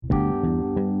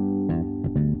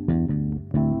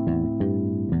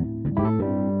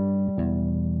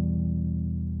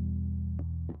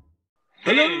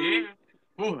hey.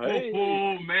 Ho, Oh, ho, hey.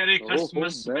 ho. Merry Oh,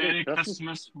 Christmas, Merry Merry Christmas.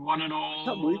 Christmas, one and all. I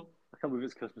can't believe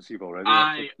it's Christmas Eve already,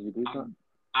 I, Richard. Can you believe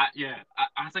that?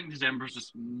 I think December's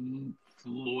just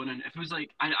flown, and it feels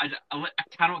like I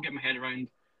cannot get my head around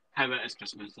how it is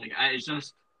Christmas. Like, it's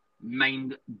just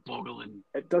mind-boggling.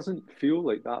 It doesn't feel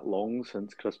like that long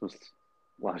since Christmas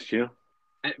last year.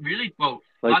 It really, well,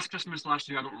 Like, last Christmas last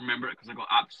year, I don't remember it because I got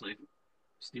absolutely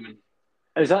steaming.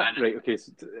 is that And right? Okay,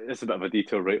 so it's a bit of a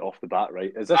detail right off the bat,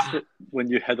 right? Is this when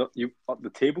you hid up the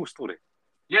table story?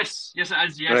 yes, it is.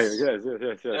 Right. Yes.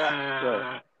 Yes.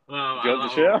 Right. Well, Do you a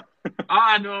want to little.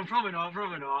 share? No, probably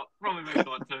not. Probably best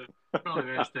not to.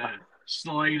 Probably best to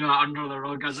slide that under the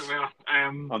rug, as it were.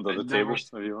 Under the And never table,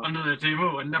 if you want. under the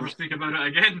table and never speak about it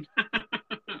again.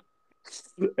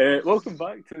 Welcome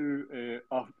back to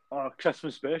our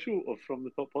Christmas special of From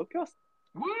the Top podcast.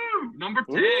 Woo! Number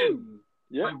Woo! 10.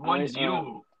 Yeah,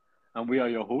 510. and we are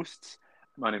your hosts.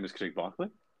 My name is Craig Barkley.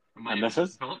 My And name this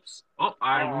is is Phillips. Oh,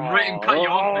 I right and cut you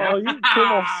off there. You came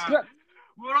off script.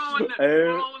 We're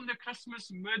all in the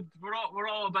Christmas mood. We're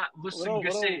all a bit loosey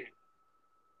goosey.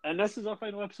 And this is our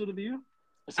final episode of the year.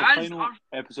 It's the As final our-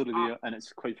 episode of the year, and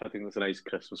it's quite fitting. It's a nice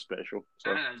Christmas special.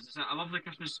 So. It is. It's a lovely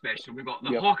Christmas special. We've got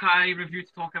the Yep. Hawkeye review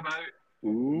to talk about.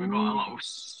 Ooh. We've got a little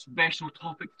special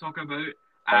topic to talk about.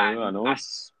 I know.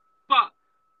 But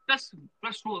let's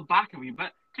roll it back a wee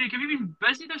bit. Craig, have you been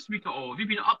busy this week at all? Have you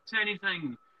been up to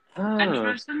anything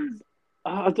interesting?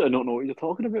 I don't know what you're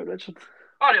talking about, Richard.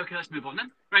 All right, okay, let's move on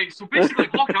then. Right, so basically,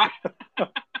 Hawkeye.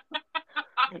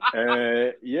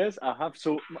 Yes, I have.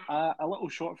 So a little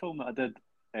short film that I did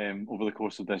over the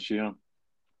course of this year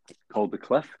called The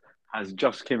Cliff has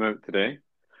just came out today.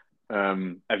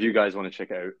 If you guys want to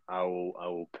check it out, I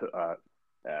will put a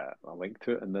link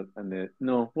to it in the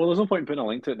no. Well, there's no point in putting a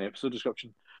link to it in the episode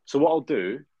description. So what I'll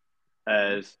do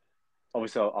is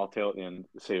obviously I'll tell at the end,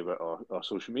 say about our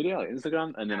social media, like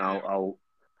Instagram, and then I'll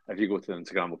if you go to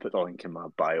Instagram, I'll put the link in my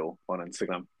bio on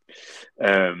Instagram.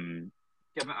 And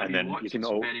then you can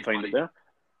all find it there.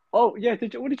 Oh yeah,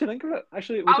 what did you think of it?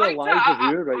 Actually, we did a live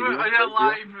review right here. I did a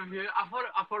live review. I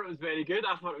thought it was very good.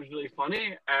 I thought it was really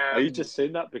funny. Are you just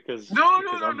saying that because? No,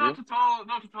 not at all.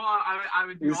 Not at all. I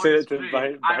would be honest. You say it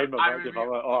behind my back. If I'm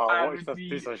like, I watch this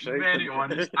piece of shit. Very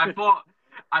honest. I thought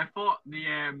there's a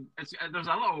bit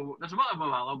of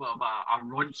a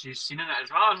raunchy scene in it as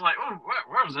well. I was like, oh,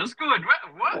 where's this going?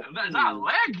 What is that a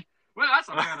leg? Well, that's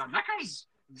a pair of knickers.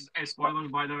 Spoilers,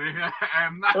 by the way. Yeah.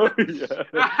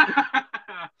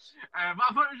 But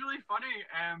I thought it was really funny.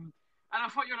 And I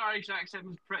thought your Irish accent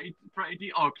was pretty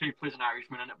deep. Oh, Craig plays an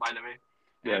Irishman in it, by the way.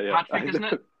 Yeah. Patrick, isn't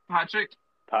it?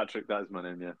 Patrick, that is my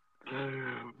name, yeah.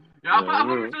 I thought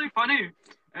it was really funny.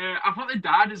 I thought the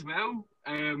dad as well.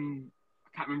 I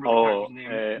can't remember the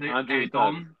person's name. Andrew's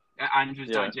Dom. Andrew's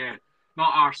dad, yeah.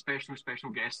 Not our special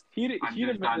guest.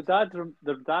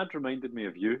 The dad reminded me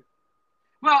of you.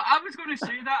 Well, I was going to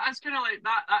say that. It's kind of like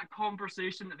that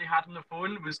conversation that they had on the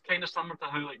phone was kind of similar to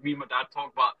how like me and my dad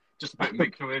talk, but just about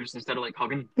microwaves instead of like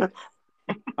hugging.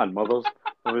 And mothers,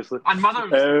 obviously. And mothers.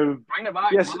 Bring it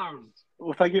back, yes. mothers.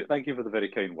 Well, thank you for the very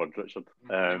kind words, Richard.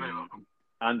 You're very welcome.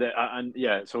 And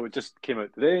yeah, so it just came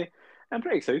out today. I'm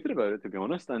pretty excited about it, to be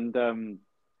honest. And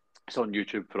it's on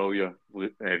YouTube for all your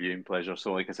viewing pleasure.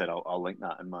 So, like I said, I'll link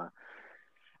that in my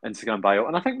Instagram bio,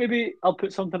 and I think maybe I'll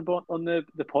put something about on the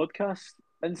podcast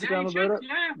Instagram about it.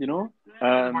 Yeah. You know.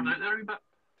 Out there a bit.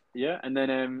 Yeah, and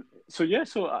then so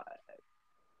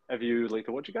if you would like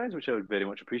to watch it, guys, which I would very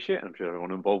much appreciate, and I'm sure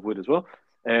everyone involved would as well,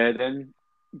 then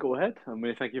go ahead. I'm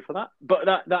really thank you for that. But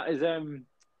that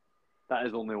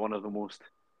is only one of the most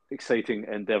exciting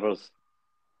endeavours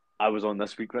I was on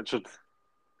this week, Richard. Do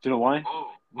you know why?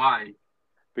 Oh, why?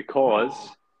 Because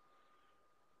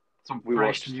some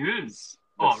fresh news.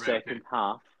 Second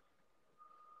half.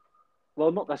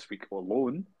 Well, not this week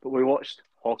alone, but we watched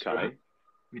Hawkeye.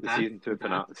 Season 2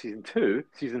 finale. Season 2?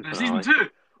 Season finale. Season 2?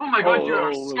 Oh my god,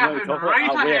 you're skipping right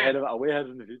ahead. Way ahead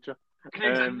in the future.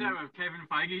 Craig's in there with Kevin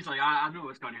Feige. He's like, I know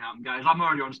what's going to happen, guys. I'm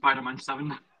already on Spider-Man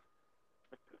 7.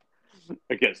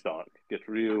 It gets dark. It gets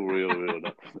real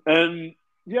dark.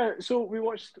 Yeah, so we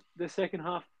watched the second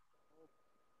half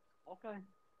of Hawkeye.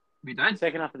 We did.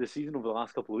 Second half of the season over the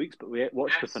last couple of weeks, but we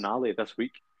watched the finale this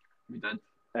week. We did.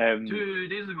 2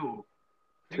 days ago.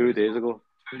 2 days ago.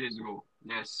 2 days ago.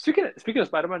 Yes. Speaking of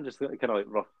Spider-Man, just to kind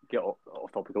of like get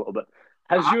off topic a little bit.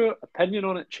 Has your opinion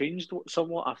on it changed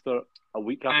somewhat after a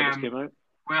week after this came out?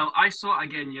 Well, I saw it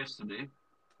again yesterday.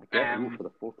 For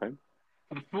the fourth time.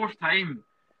 For the fourth time,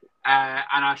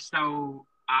 and I still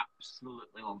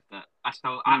absolutely loved it.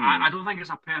 I don't think it's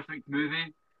a perfect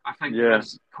movie. I think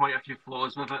there's quite a few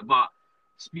flaws with it, but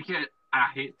speaking I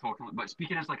hate talking, but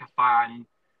speaking as like a fan,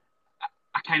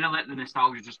 I kind of let the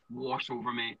nostalgia just wash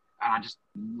over me, and I just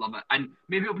love it. And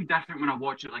maybe it'll be different when I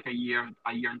watch it like a year into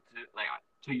like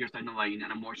 2 years down the line,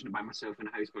 and I'm watching it by myself in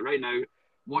the house. But right now,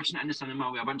 watching it in the cinema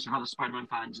with a bunch of other Spider-Man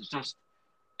fans,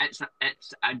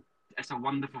 it's a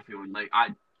wonderful feeling. Like I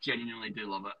genuinely do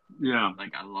love it. Yeah.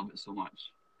 Like I love it so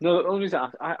much. No, the only reason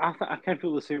I kind of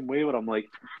feel the same way where I'm like,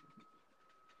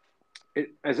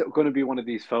 is it going to be one of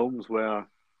these films where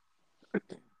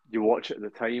you watch it at the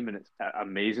time and it's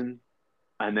amazing,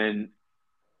 and then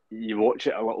you watch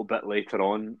it a little bit later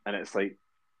on and it's like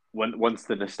once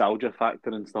the nostalgia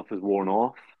factor and stuff is worn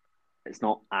off, it's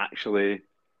not actually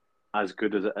as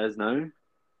good as it is now.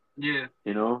 Yeah,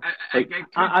 You know, like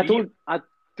it could be. I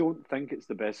don't think it's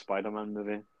the best Spider-Man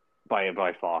movie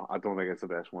by far. I don't think it's the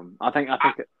best one.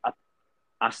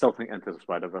 I still think Into the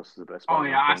Spider-Verse is the best Oh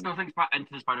Spider-Man yeah, I film. still think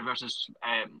Into the Spider Verse is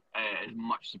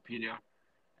much superior.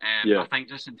 I Yeah. think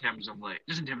just in terms of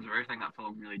everything that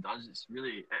film really does, it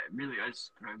really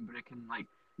is groundbreaking. Like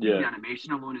even the Yeah.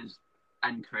 animation alone is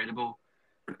incredible.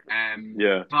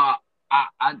 Yeah. But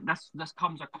this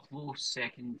comes a close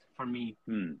second for me.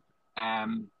 Hmm.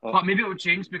 Oh, But maybe it will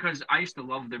change because I used to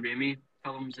love the Raimi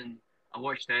films and I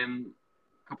watched them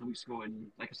a couple of weeks ago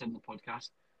and like I said in the podcast,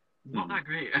 not mhm. that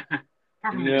great.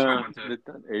 Apart from maybe Yeah, Spider-Man 2. they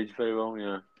didn't age very well.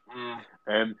 Yeah.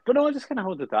 Uh, But no, I just kind of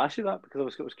wanted to ask you that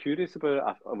because I was curious about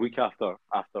it a week after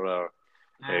our uh,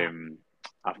 um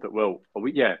after well a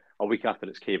week after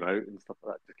it's came out and stuff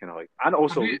like that. Just kind of like, and have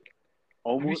also a you week, have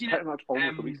you almost seen it? pretty much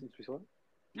almost a week Um, since we saw it.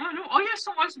 no. Oh yes,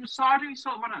 it was Saturday we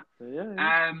saw it, wasn't So, yeah, it?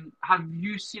 yeah. Have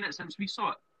you seen it since we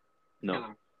saw it No,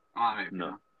 together? All right, okay.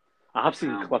 no. I have seen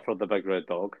Um, Clifford the Big Red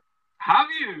Dog. have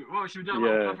you? Well, should we do a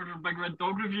little Yeah, Clifford and Big Red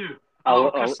Dog review? A little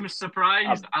a, Christmas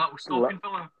surprise, a, a little stocking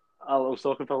filler. a little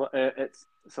stalking fella. It's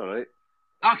all right.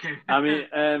 Okay. I mean,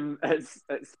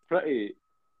 it's pretty.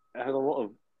 It has a lot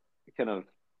of kind of.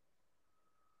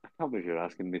 I can't believe you're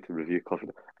asking me to review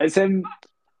Clifford. It's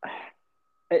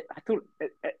I don't.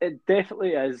 It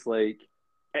definitely is like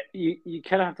you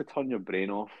kind of have to turn your brain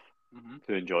off Mm-hmm.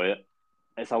 to enjoy it.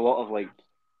 It's a lot of like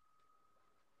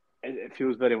it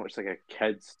feels very much like a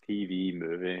kids' TV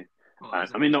movie. Well, And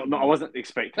as I it mean, is not to not I me. wasn't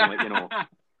expecting like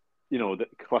the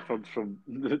Cliffords from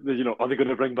are they going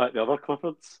to bring back the other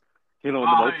Cliffords? In the Oh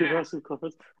yeah. multiverse of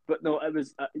Cliffords. But no, it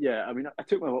was yeah. I mean, I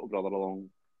took my little brother along,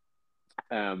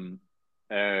 um,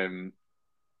 um,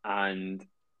 and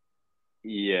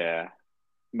yeah,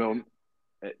 well,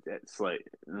 it's like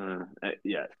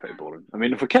yeah, it's pretty boring. I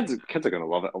mean, for kids are going to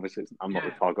love it. Obviously, I'm not the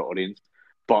Yeah. target audience,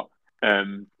 but Are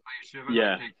you sure about that,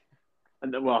 yeah, Craig?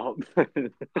 and well.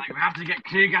 Like, we have to get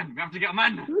Craig in. We have to get him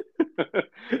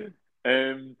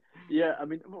in. Yeah, I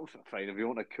mean, well, fine. If you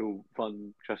want a cool,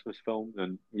 fun Christmas film,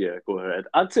 then yeah, go ahead.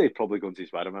 I'd say probably go and see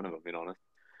Spider Man if I'm being honest.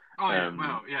 Oh yeah.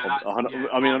 Well, yeah. Yeah.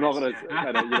 I mean, I'm not Obvious. gonna Yeah.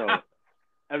 kind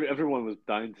of everyone was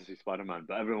dying to see Spider Man,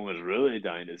 but everyone was really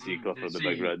dying to see To Clifford the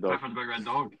Big see Red Dog. Clifford the Big Red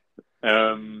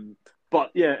Dog.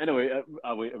 But yeah, anyway,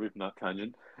 away from that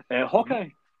tangent. Mm-hmm. Hawkeye,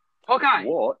 Hawkeye.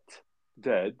 what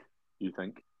did you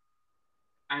think?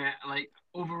 Like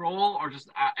overall, or just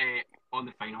on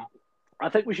the final. I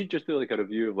think we should just do like a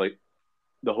review of like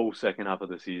the whole second half of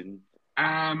the season.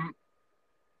 Um,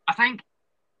 I think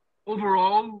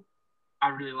overall, I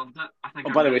really loved it. I think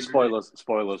Oh, I by the way, really, really spoilers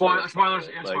for this, by the spoilers,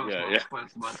 way. yeah, Like, spoilers, yeah, spoilers, yeah.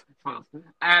 spoilers, spoilers,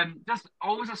 spoilers. Just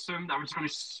always assume that we're just going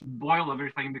to spoil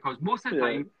everything because most of the Yeah,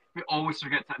 time we always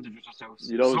forget to introduce ourselves.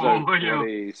 you're So always out you know,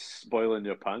 bloody spoiling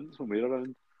your pants when we're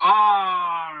around.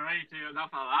 all right, enough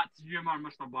of that humour,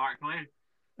 Mr. Barkley.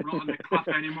 Not on the cliff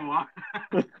anymore.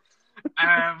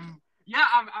 Yeah,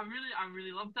 I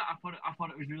really loved it. I thought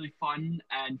it was really fun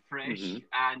and fresh, Mm-hmm.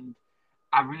 and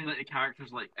I really like the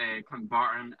characters like Clint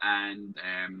Barton and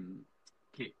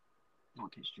Kate,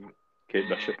 not Kate Stewart, Kate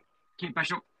uh, Bishop. Kate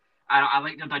Bishop. I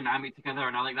like their dynamic together,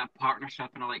 and I like that partnership,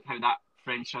 and I like how that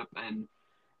friendship and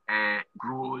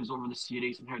grows over the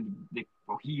series, and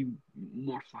how he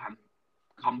more for him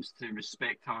comes to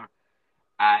respect her,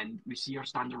 and we see her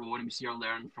stand alone, and we see her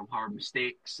learn from her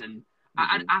mistakes, and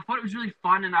Mm-hmm. I thought it was really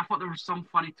fun, and I thought there were some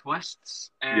funny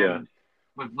twists, Yeah.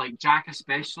 with like Jack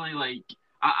especially. Like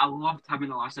I loved him in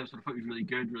the last episode. I thought he was really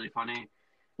good, really funny.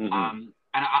 Mm-hmm.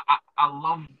 And I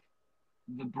love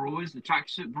the bros, the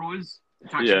tracksuit bros, the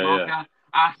tracksuit Yeah, yeah. mafia.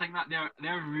 I think that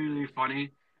they're really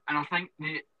funny, and I think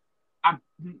I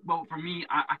well for me,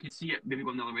 I could see it maybe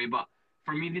going the other way, but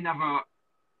for me, they never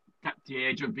tipped the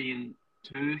edge of being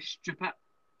too stupid.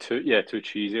 Too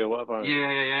cheesy or whatever.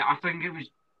 Yeah. I think it was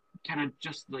kind of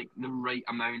just like the right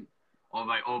amount of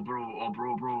like, oh bro,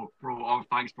 oh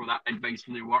thanks bro, that advice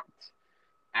really worked.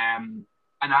 Um,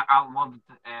 and I loved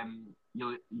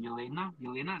Yelena.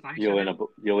 Yelena, is that who she Yelena name?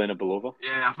 Yelena Belova.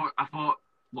 Yeah, I thought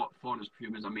what Florence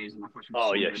Pugh was amazing. I thought she was Oh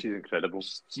so yeah, good. she's incredible.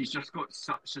 She's just got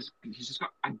she's just got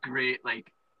a great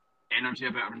like energy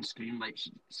about her on screen. Like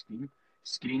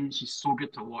screen. She's so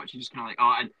good to watch. She's just kind of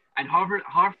like and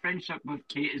her friendship with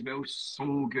Kate as well is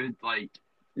so good. Like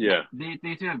Yeah, they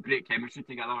two have great chemistry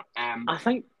together. I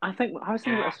think I was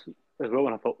thinking Yeah. about this as well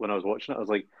when I was watching it. I was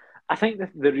like, I think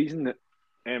the reason that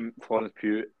Florence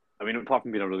Pugh, I mean, apart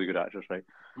from being a really good actress, right?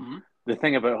 Mm-hmm. The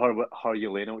thing about her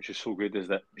Yelena, which is so good, is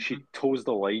that she Mm-hmm. toes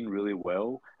the line really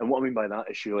well. And what I mean by that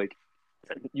is she like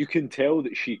you can tell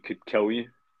that she could kill you,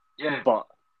 Yeah. but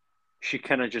she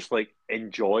kind of just like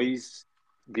enjoys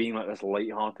being like this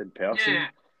light-hearted person. Yeah.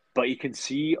 But you can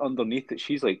see underneath that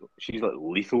she's like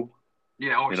lethal,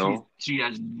 Yeah, or you know? she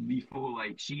is lethal.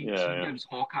 Like she Yeah, yeah, gives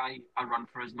Hawkeye a run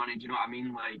for his money. Do you know what I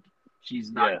mean? Like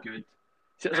she's yeah. that good.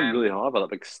 She hits him Um, really hard with that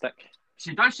big stick.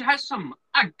 she does. She has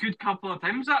a good couple of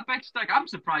times that big stick. I'm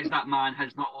surprised that man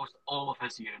has not lost all of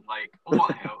his hearing. Like what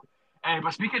the hell?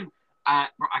 But speaking, I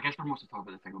guess we're mostly talking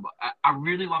about the thing, but I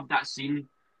really love that scene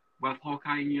with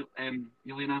Hawkeye and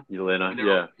Yelena Yelena,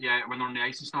 when yeah, when they're on the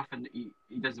ice and stuff, and he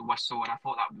does the whistle, and I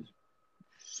thought that was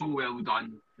so well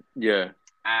done. yeah.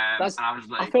 And That's I was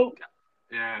I like, felt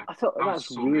yeah, I felt that was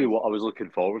that's so really good. what I was looking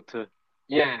forward to,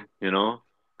 Yeah, you know,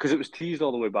 because it was teased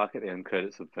all the way back at the end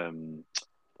credits of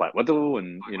Black Widow,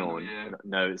 and Black Widow, yeah. and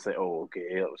now it's like, oh,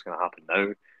 okay, that was going to happen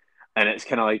now, and it's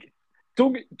kind of like,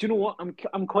 do you know what?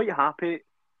 I'm quite happy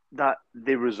that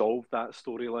they resolved that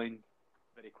storyline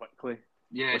very quickly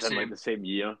Yeah, within like same, the same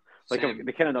year. Like same.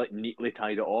 they kind of like neatly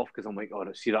tied it off because I'm like, oh,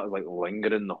 to see that was like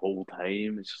lingering the whole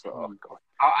time. It's just like, oh Mhm. god,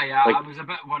 I like was a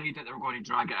bit worried that they were going to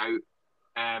drag it out,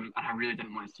 and I really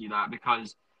didn't want to see that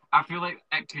because I feel like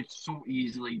it could so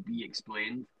easily be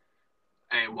explained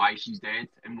why she's dead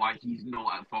and why he's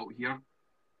not at fault here.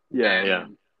 yeah, yeah.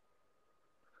 Um,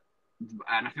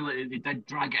 and I feel like they did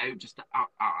drag it out just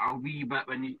a wee bit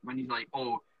when he's like,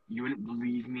 "Oh, you wouldn't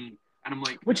believe me," and I'm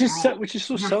like, "Bro, Which is so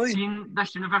you're silly. seeing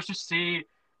this universe just say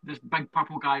this big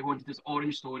purple guy wanted this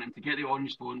orange stone, and to get the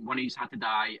orange stone, one of these had to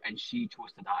die, and she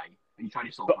chose to die, and you try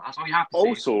to stop But her. That's all you have to say."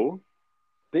 also,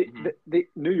 Hmm.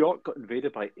 New York got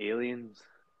invaded by aliens.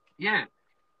 Yeah,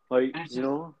 Like, and it's you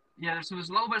just know, so there's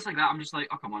little bits like that. I'm just like,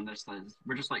 "Oh come on, this is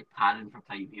we're just like padding for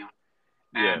time here."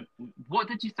 yeah. What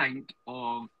did you think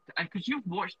of? Because you've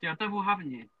watched Daredevil,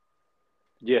 haven't you?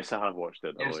 Yes, I have watched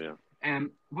it. Oh Yes. yeah.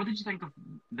 What did you think of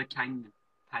the King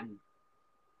pin?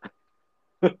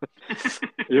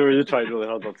 You tried really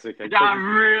hard not to say Yeah, I Kingpin.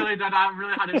 really did. I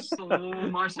really had to slow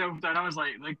myself down. I was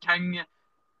like, the King.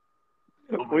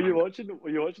 Oh my god, Were you watching it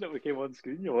when it came on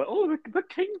screen? You're like, oh, the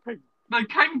Kingpin. the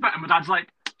King bit, and my dad's like,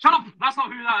 "Shut up! That's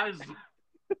not who that is."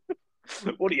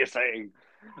 What are you saying?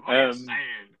 What are you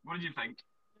saying? What did you think?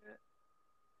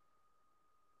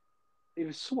 It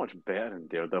was so much better in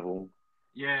Daredevil.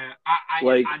 Yeah,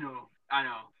 Like, I know, I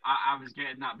know. I was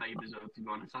getting that vibe as well. To be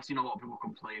honest, I've seen a lot of people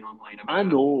complain online I about it.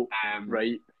 know,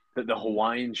 right, that the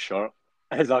Hawaiian shirt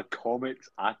is a comics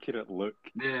accurate look,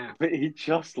 Yeah, but he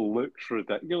just looks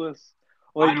ridiculous.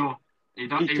 I Like, know. He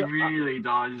does. he He ju- I, really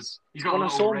does. He's got a when I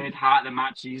little saw him, red hat that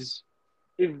matches.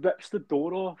 he rips the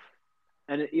door off,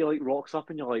 and he like rocks up,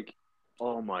 and you're like,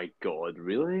 oh my god,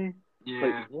 really? Like,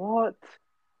 Yeah, what?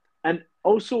 And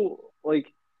also,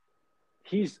 like,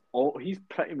 he's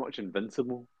pretty much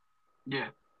invincible. yeah.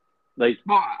 Like,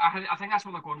 Well, I think that's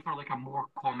what they're going for, like a more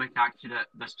comic accurate.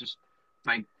 That's just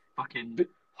big fucking but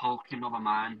hulking of a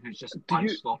man who's just do you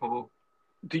unstoppable.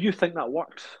 do you think that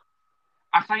works?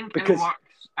 I think it Because, works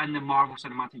in the Marvel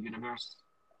Cinematic Universe.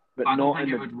 but I don't not think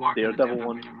in it the would work in the Daredevil Daredevil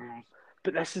one. universe.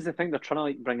 But this is the thing; they're trying to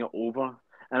like bring it over,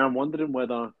 and I'm wondering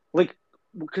whether, like,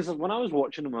 because when I was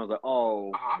watching him, I was like,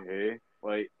 "Oh, Uh-huh. okay,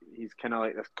 like he's kind of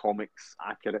like this comics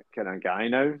accurate kind of guy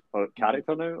now or Mm-hmm.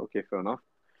 character now." Okay, fair enough.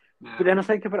 But Yeah, then I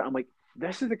think about it, I'm like,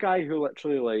 this is the guy who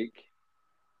literally like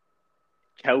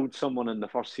killed someone in the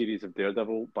first series of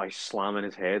Daredevil by slamming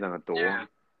his head on a door, yeah.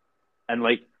 and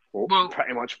like Well,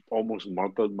 pretty much almost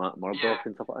murdered Matt yeah. Murdock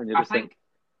and stuff like that. And you're I just like, think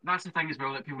that's the thing as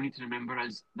well that people need to remember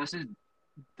is this is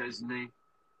Disney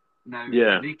now.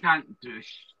 yeah, They can't do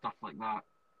stuff like that.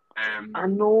 I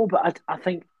know, but I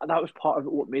think that was part of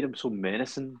what made him so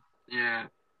menacing. Yeah.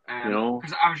 You know?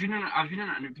 Because I was reading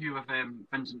an interview with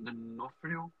Vincent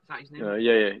D'Onofrio. Is that his name?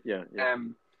 Yeah.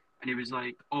 And he was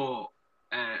like, "Oh,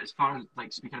 as far as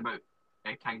like speaking about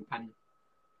Kingpin,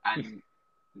 and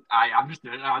I'm just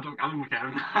doing it. I don't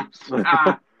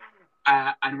care."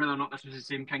 And whether or not this was the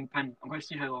same Kingpin, I'm going to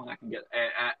see how long I can get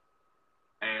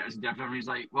as a Daredevil. And he's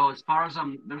like, "Well, as far as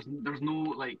there's no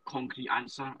like concrete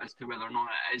answer as to whether or not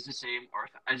it is the same or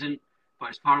if it isn't. But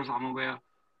as far as I'm aware."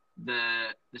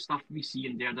 the stuff we see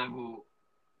in Daredevil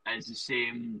is the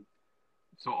same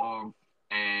sort of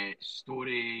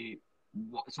story.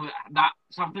 So that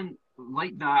something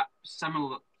like that,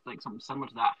 similar, like something similar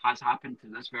to that, has happened to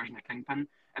this version of Kingpin.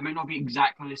 It might not be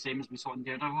exactly the same as we saw in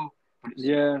Daredevil, but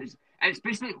Yeah. it's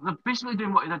basically they're basically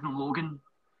doing what they did in Logan,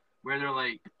 where they're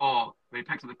like, oh, when he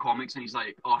picked up the comics and he's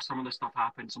like, oh, some of the stuff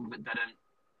happened, some of it didn't.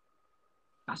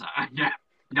 That's it. Yeah,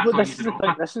 that's Well, all you this need is to the know.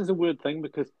 thing. This is the weird thing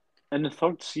because in the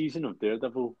third season of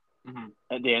Daredevil, Mm-hmm.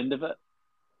 at the end of it,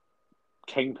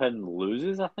 Kingpin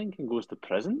loses, I think, and goes to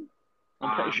prison.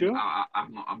 I'm pretty sure. I've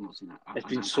not seen it. It's I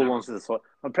been didn't. so I long never. since I saw it.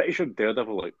 I'm pretty sure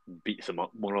Daredevil like beats him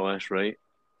up more or less, right?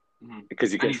 Mm-hmm.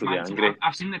 Because he And gets his really mansion. I've, angry.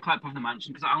 I've seen the clip of the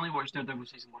mansion because I only watched Daredevil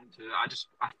season 1 and 2.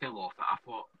 I fell off it. I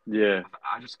thought Yeah,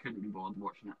 I just couldn't be bothered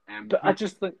watching it. but I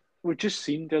just think we've just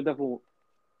seen Daredevil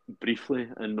briefly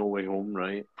in No Way Home,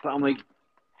 right? But I'm Mhm. like,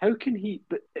 how can he?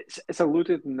 But it's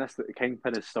alluded in this that the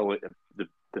Kingpin is still like the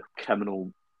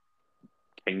criminal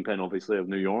Kingpin, obviously of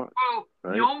New York, Well,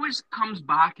 he right? always comes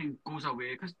back and goes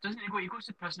away because doesn't he go? He goes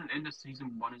to prison at the end of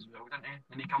season 1 as well, doesn't he?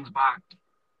 And he comes back.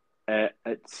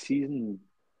 It's season.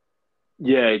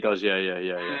 Yeah, he does. Yeah. He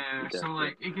So definitely.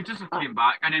 like he could just have I, came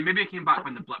back, and then maybe he came back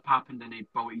when the blip happened and he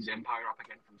built his empire up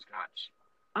again from scratch.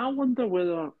 I wonder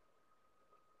whether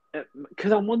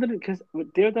because I'm wondering because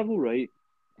with Daredevil, right?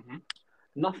 Hmm.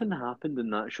 Nothing happened in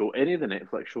that show. Any of the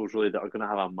Netflix shows really that are going to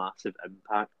have a massive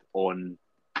impact on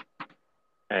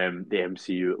the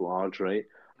MCU at large, right?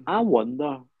 I Hmm.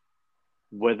 wonder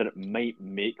whether it might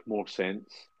make more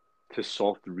sense to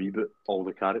soft reboot all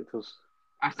the characters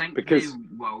I think they because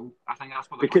will. I think that's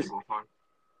what they're going to because go for.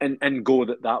 and go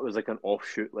that was like an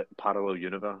offshoot like parallel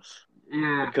universe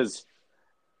Yeah. because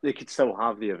they could still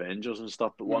have the Avengers and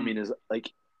stuff. But what I Mm. mean is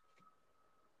like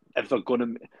if they're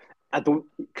gonna, I don't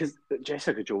because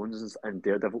Jessica Jones and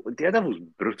Daredevil's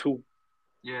brutal.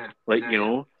 Yeah. Like Yeah. you Yeah.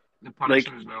 know, The like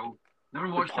Punisher as well. Never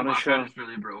the watched it, but I've heard Punisher. it's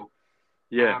really brutal.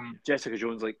 Yeah, Um. Jessica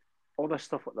Jones, like all this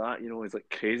stuff like that, is like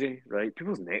crazy, right?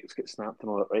 People's necks get snapped and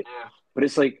all that, right? Yeah. But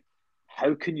it's like,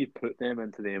 how can you put them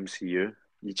into the MCU?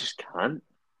 You just can't.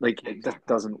 Like, Yeah. it just Exactly.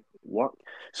 doesn't work.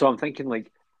 So I'm thinking,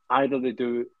 like, either they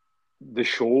do the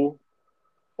show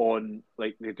on,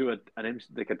 like, they do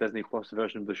like a Disney Plus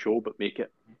version of the show, but make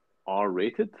it R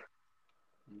rated.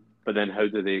 Mhm. But then how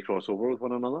do they cross over with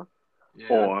one another? Yeah. I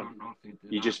Or don't know if they do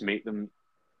you that. just make them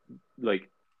like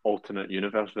alternate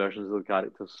universe versions of the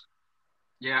characters.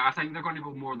 Yeah. I think they're going to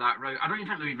go more that route. I don't even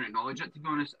think they'll even acknowledge it, to be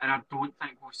honest. And I don't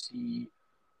think we'll see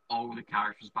all the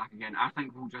characters back again. I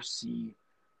think we'll just see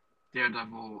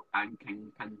Daredevil and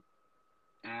Kingpin.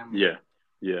 Um. Yeah,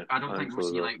 yeah, I don't I think think we'll so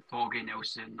as see well. like Foggy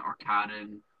Nelson or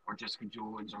Karen or Jessica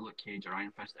Jones or Luke Cage or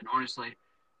Iron Fist. And honestly,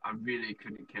 I really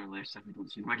couldn't care less if we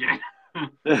don't see them again.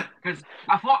 Because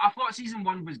I thought season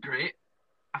 1 was great.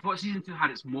 I thought season 2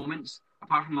 had its moments.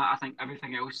 Apart from that, I think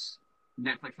everything else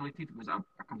Netflix related was a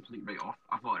complete write off.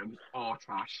 I thought it was all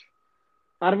trash.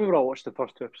 I remember I watched the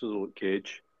first two episodes of Luke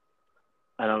Cage,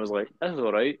 and I was like, "This is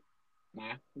all right,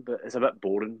 Yeah. but it's a bit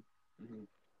boring." Mm-hmm.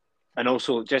 And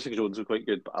also, Jessica Jones was quite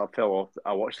good, but I fell off.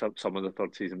 I watched some of the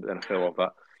third season, but then I fell off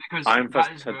that. Because Iron that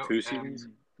Fist is had well, 2 seasons.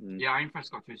 Mm. yeah, Iron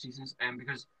Fist got 2 seasons.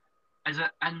 Because is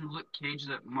it in Luke Cage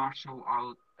that Marshall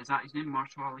Ali, is that his name?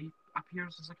 Marshall Ali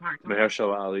appears as a character.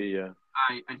 Mahershala Ali, yeah,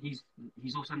 Aye, and he's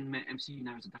also in MCU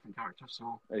now as a different character.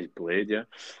 So he's Blade, yeah.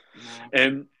 yeah.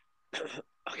 Um,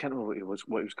 I can't remember what he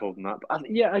was called in that, but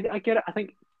I get it. I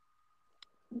think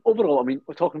overall, I mean,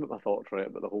 we're talking about my thoughts, right,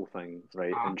 about the whole thing,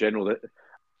 right, Uh, in general. That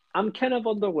I'm kind of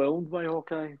underwhelmed by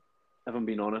Hawkeye, if I'm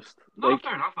being honest. no, Like,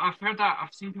 fair enough. I've heard that.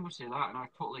 I've seen people say that, and I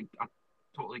totally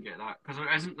get that because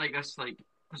there isn't like this like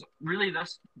because really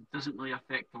this doesn't really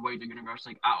affect the wider universe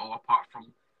like at all apart from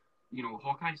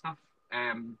Hawkeye stuff.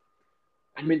 Um,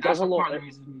 I and mean, it does that's a a lot. part of the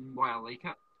reason why I like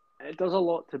it. It does a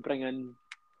lot to bring in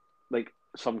like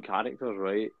some characters,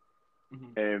 right?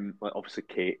 Hmm. Like obviously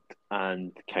Kate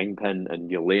and Kingpin and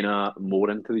Yelena more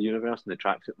into the universe and the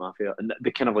Tracksuit Mafia and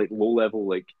the kind of like low level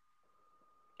like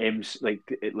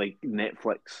like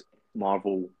Netflix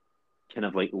Marvel kind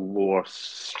of like lower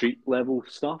street level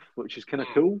stuff, which is kind of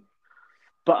Yeah. cool.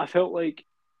 But I felt like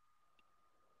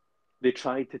they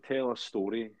tried to tell a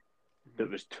story Hmm. that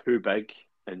was too big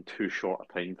in too short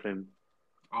a time frame.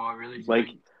 Oh, really? Do you Like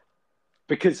think?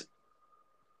 because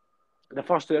the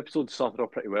first two episodes started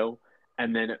off pretty well,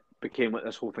 and then it became like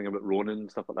this whole thing about Ronan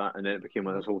and stuff like that, and then it became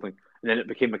like Hmm. this whole thing, and then it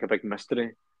became like a big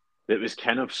mystery that was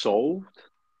kind of solved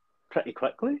pretty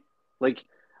quickly. Like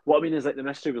what I mean is like the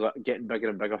mystery was like getting bigger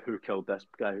and bigger. Who killed this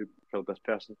guy? Who killed this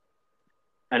person?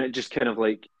 And it just kind of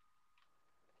like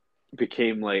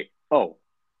became like, oh,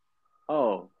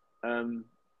 um,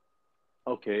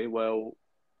 okay, well.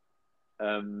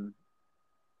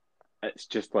 it's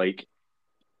just like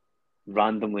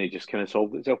randomly just kind of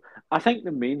solved itself. I think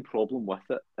the main problem with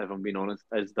it, if I'm being honest,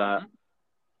 is that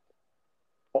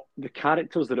the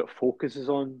characters that it focuses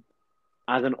on,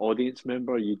 as an audience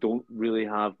member, you don't really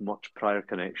have much prior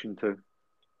connection to,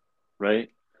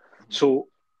 right? So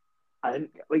I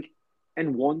think, like,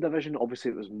 in WandaVision,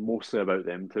 obviously it was mostly about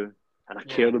them two, and I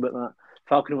cared about that.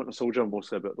 Falcon and Winter Soldier,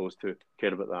 mostly about those two,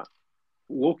 cared about that.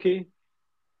 Loki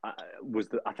I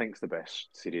think it's the best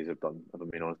series I've done, if I'm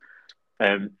being honest.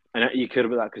 And you care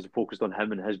about that because it focused on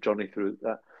him and his journey through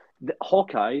that.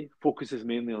 Hawkeye focuses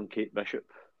mainly on Kate Bishop,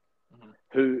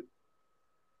 who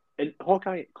in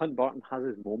Hawkeye, Clint Barton has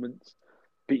his moments,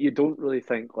 but you don't really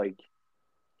think like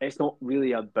it's not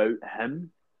really about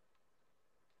him.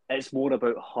 It's more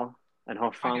about her and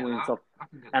her family and stuff.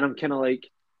 And I'm kind of like,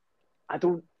 I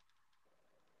don't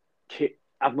care.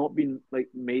 I've not been like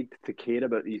made to care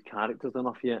about these characters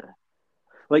enough yet.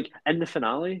 Like in the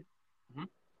finale,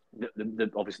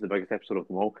 obviously the biggest episode of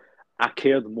them all, I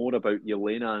cared more about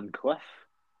Yelena and Cliff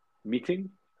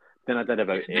meeting than I did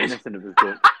about anything that was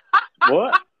going.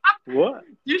 What?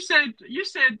 You said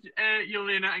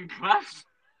Yelena and Cliff.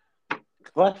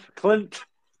 Clint.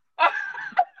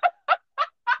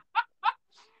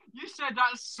 You said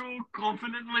that so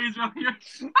confidently as well.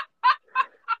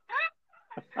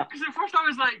 Because at first I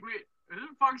was like, wait, who the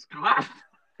fuck's Cliff?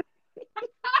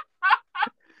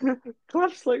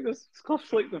 Cliff's like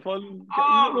the fun. You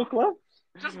don't know Cliff?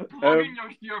 Just plugging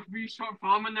your wee short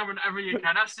film in there whenever you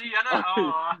can. I see, innit?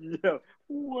 Oh. Yeah.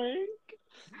 Wink.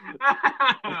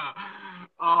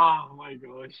 Oh my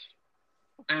gosh.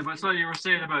 But so you were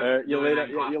saying about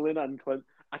Yelena and Clint.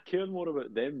 I cared more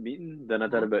about them meeting than I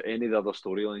did about any of the other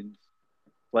storylines.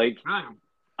 Like,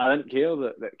 I didn't care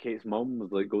that Kate's mum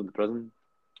was like going to prison.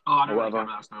 Oh, I don't really care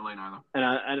about that storyline either.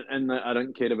 And I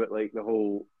didn't care about like the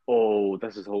whole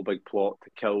this is a whole big plot to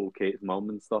kill Kate's mum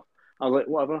and stuff. I was like,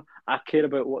 whatever. I care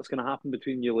about what's going to happen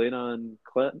between Yelena and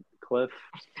Cliff.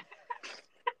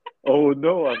 Oh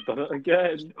no, I've done it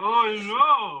again. Oh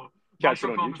no! Catch it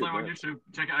on YouTube. On YouTube.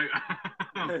 Check it out.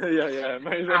 yeah.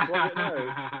 Might as well plug it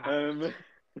now.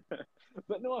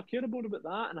 But no, I care more about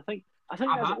that, and I think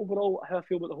that's overall how I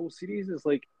feel about the whole series is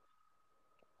like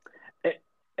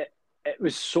it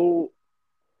was so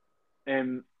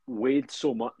weighed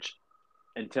so much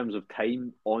in terms of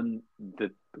time on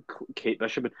the Kate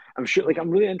Bishop. And I'm sure, like,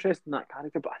 I'm really interested in that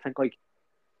character, but I think like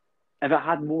if it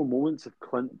had more moments of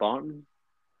Clint Barton,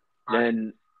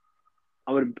 then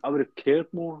I would have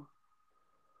cared more,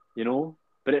 you know.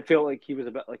 But it felt like he was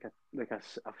a bit like a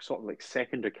sort of like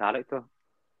secondary character.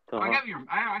 I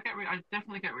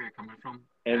definitely get where you're coming from.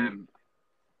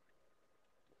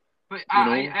 But and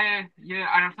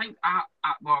I think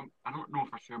well, I don't know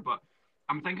for sure, but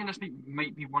I'm thinking this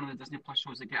might be one of the Disney Plus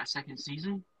shows that get a second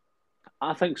season.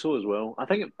 I think so as well. I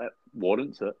think it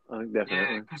warrants it. I think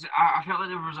definitely. Yeah, because I felt like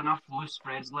there was enough loose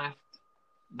threads left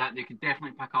that they could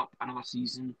definitely pick up another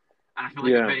season, and I feel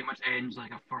like it very much ends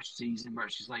like a first season where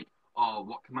she's like, "Oh,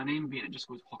 what can my name be?" and it just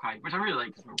goes Hawkeye, which I really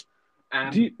like as well.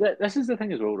 This is the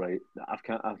thing as well, right? That I've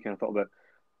kind of thought about.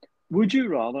 Would you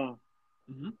rather?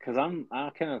 Because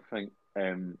I kind of think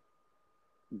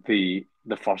the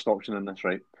first option in this,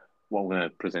 right? What I'm going to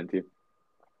present to you.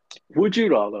 Would you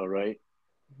rather, right?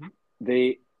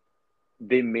 They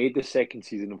made the second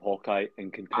season of Hawkeye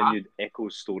and continued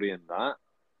Echo's story in that,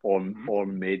 or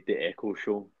made the Echo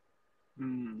show.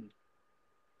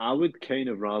 I would kind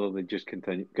of rather they just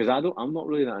continue because I'm not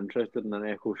really that interested in an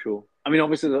Echo show. I mean,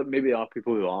 obviously maybe there are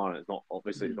people who are. It's not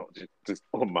obviously it's not just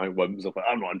on my whims of like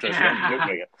I'm not interested.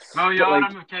 Well, you are.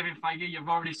 I'm with Kevin Feige. You've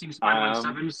already seen Spider-Man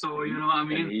 7, so you know what I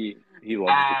mean. And he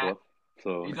loves the Cliff,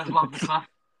 so he does love the Cliff.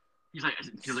 He's like, is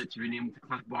it too late to rename it to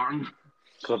Cliff Barton?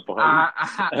 Cliff Barton.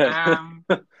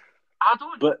 I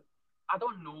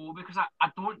don't know because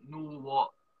I don't know what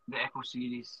the Echo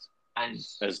series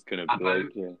is going to be about.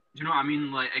 Like, yeah. Do you know what I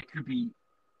mean? Like, it could be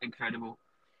incredible,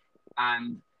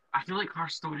 and I feel like her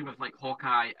story with like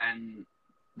Hawkeye and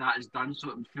that is done, so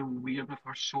it would feel weird with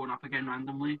her showing up again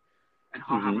randomly and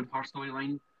her having her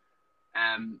storyline.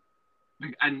 And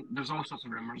there's all sorts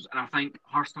of rumors, and I think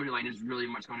her storyline is really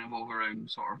much going to evolve around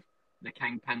sort of the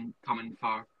Kingpin coming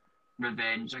for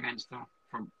revenge against her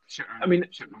for shooting him in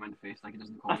the face like he does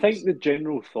in the comics. I think the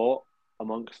general thought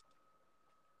amongst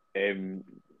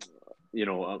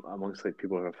amongst like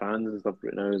people who are fans and stuff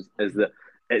right now is that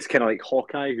it's kind of like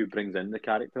Hawkeye who brings in the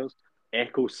characters,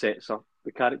 Echo sets up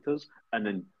the characters, and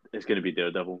then it's going to be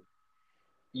Daredevil.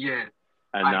 Yeah,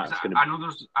 and that's going to. I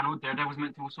know Daredevil's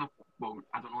meant to also. Well,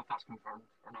 I don't know if that's confirmed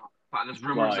or not, but there's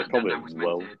rumors that Daredevil's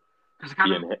meant to. Because I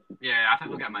think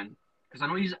they'll get him in because I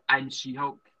know he's in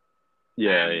She-Hulk.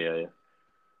 Yeah, yeah, yeah.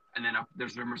 And then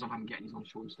there's rumors of him getting his own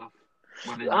show and stuff.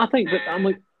 With his, I think, but I'm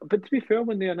like, but to be fair,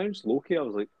 when they announced Loki, I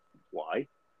was like, why?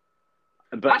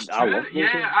 that's But I true. love Yeah,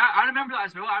 Loki. I remember that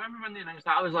as well. I remember when they announced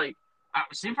that. I was like,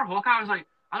 same for Hawkeye. I was like,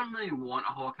 I don't really want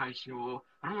a Hawkeye show.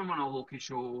 I don't really want a Loki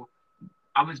show.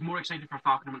 I was more excited for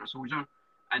Falcon and Winter Soldier,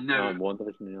 and now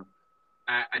WandaVision,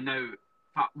 yeah. and now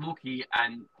Loki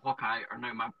and Hawkeye are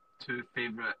now my two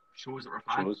favorite shows that we've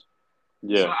had. Shows. So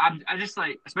Yeah, I just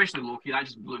like, especially Loki, that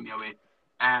just blew me away.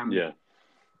 yeah.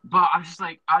 But I was just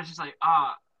like,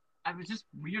 it was just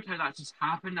weird how that just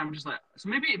happened. I'm just like, so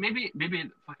maybe,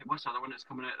 fuck it, what's the other one that's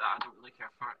coming out that I don't really care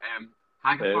for?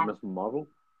 Agatha. Miss Marvel.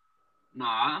 No,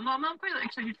 I'm not quite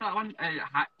excited for that one.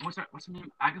 What's her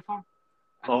name? Agatha.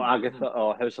 Oh, Agatha.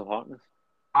 Oh, House of Harkness.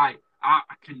 I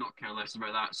could not care less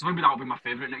about that. So maybe that'll be my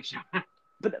favorite next year.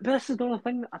 But this is the only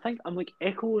thing. I think I'm like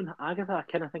Echo and Agatha.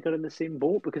 I kind of think are in the same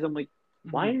boat because I'm like,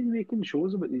 why are you making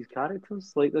shows about these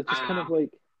characters? Like they're just kind of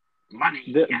like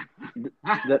money. They're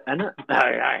in it.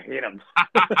 I hate them.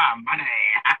 Money.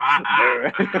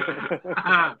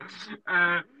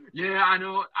 Yeah, I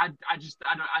know. I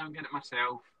don't get it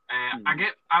myself.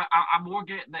 I more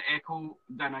get the Echo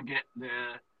than I get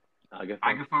the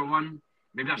Agatha one.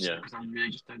 Maybe that's because I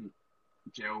really just didn't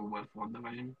gel with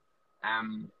WandaVision.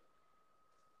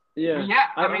 Yeah.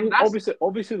 I mean,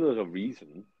 obviously there's a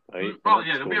reason, right? Well,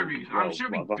 yeah, there'll be a reason. I'm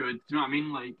sure it'll be good. Do you know what I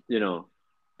mean? Like,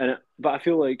 but I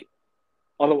feel like,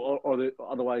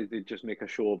 otherwise they'd just make a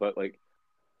show about like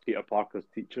Peter Parker's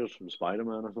teachers from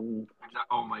Spider-Man or something.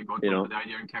 Oh my god! The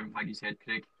idea in Kevin Feige's head,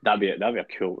 Craig. That'd be a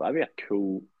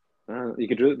cool. You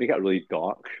could really make it a really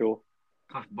dark show.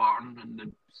 Cliff Barton and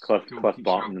the Cliff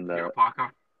Barton and Peter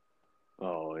Parker.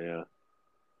 Oh yeah.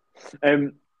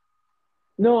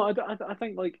 No, I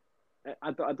think like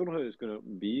I don't know how it's going to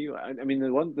be. I mean,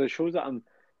 the shows that I'm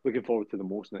looking forward to the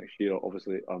most next year,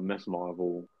 obviously, are Miss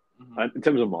Marvel. In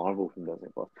terms of Marvel from Disney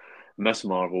Plus, Miss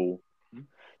Marvel,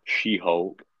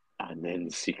 She-Hulk, and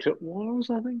then Secret Wars.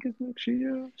 I think is next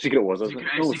year. Secret Wars, isn't it?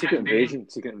 No, Secret Invasion.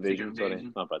 Secret Invasion. Sorry,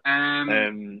 not bad.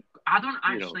 I don't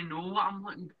actually know what I'm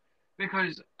looking,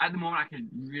 because at the moment I can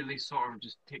really sort of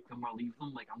just take them or leave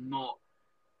them. Like, I'm not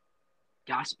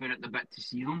gasping at the bit to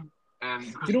see them.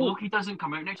 Because Loki doesn't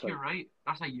come out next year, right?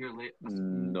 That's a year late.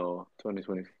 No,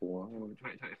 2024.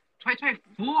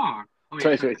 2024. Oh,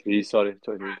 2023. Sorry,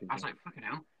 2023. I was like, fucking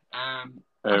hell. I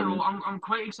don't know. I'm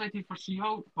quite excited for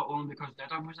She-Hulk, but only because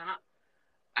Daredevil was in it.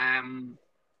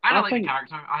 I like the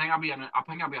character. I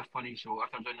think I'll be a funny show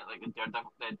if they're doing it like the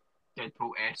Daredevil, the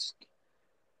Deadpool-esque.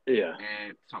 Yeah.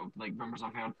 Sort of like rumors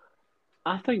I've heard.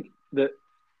 I think that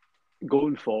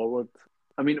going forward,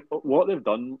 I mean, what they've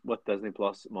done with Disney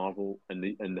Plus Marvel in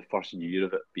the first year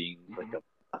of it being like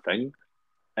a thing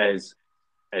is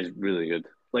really good.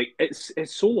 Like it's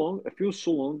so long. It feels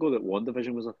so long ago that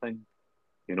WandaVision was a thing,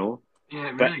 you know.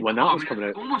 Yeah, really. But when that was coming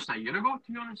out, almost a year ago,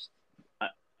 to be honest.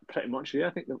 Pretty much, yeah. I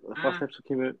think the first episode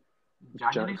came out.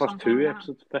 January, first two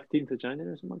episodes, 15th of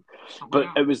January or something. But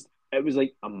it was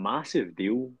like a massive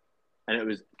deal, and it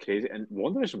was crazy. And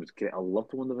WandaVision was great. I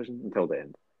loved WandaVision until the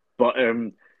end. But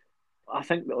I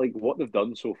think that like what they've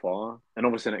done so far, and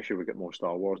obviously next year we get more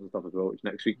Star Wars and stuff as well. Which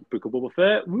next week, Book of Boba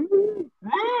Fett. Woo!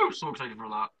 So excited for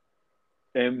that.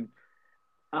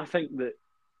 I think that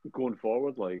going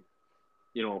forward, like,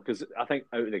 you know, because I think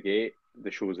out of the gate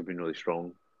the shows have been really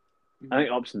strong. I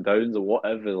think ups and downs or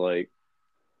whatever, like,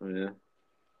 yeah,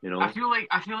 you know. I feel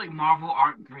like Marvel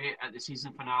aren't great at the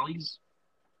season finales.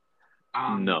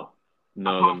 No,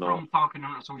 apart from Falcon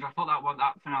and Winter Soldier, I thought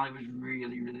that finale was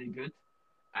really, really good.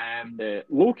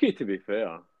 Loki, to be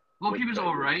fair, Loki was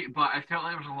alright, but I felt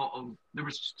like there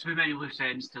was too many loose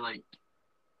ends to like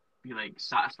be like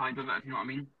satisfied with it, if you know what I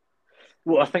mean.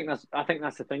 Well, I think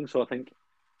that's the thing. So I think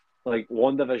like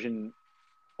WandaVision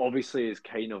obviously is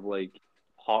kind of like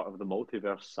part of the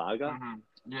multiverse saga.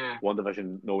 Yeah.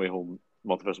 WandaVision, No Way Home,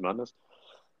 Multiverse of Madness,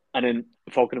 and then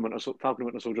Falcon and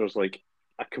Winter Soldier is like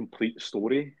a complete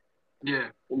story. Yeah.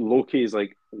 Loki is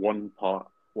like one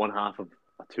half of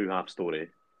a 2-half story.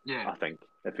 Yeah. I think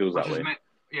it feels that way.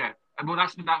 Yeah. Well,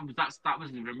 that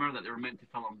was the rumor that they were meant to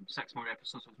film 6 more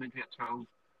episodes. So it was meant to be a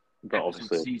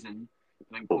 12-episode season.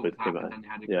 Then COVID happened and they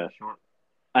had to cut it short.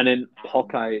 And then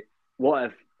Hawkeye, What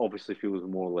If obviously feels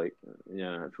more like,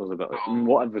 it feels a bit like,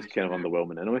 What If was kind of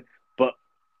underwhelming anyway. But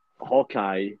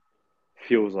Hawkeye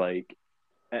feels like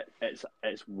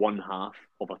it's one half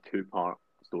of a 2-part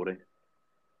story.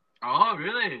 Oh,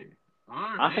 really?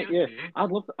 I think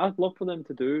I'd love for them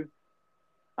to do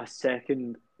a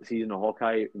second season of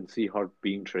Hawkeye and see her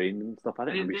being trained and stuff. I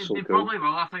think it'd be so cool. They probably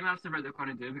will. I think that's the route they're going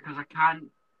to do, because I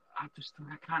can't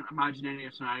imagine any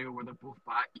scenario where they're both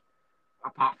back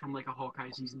apart from like a Hawkeye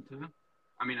season 2.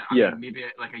 I mean, Yeah. maybe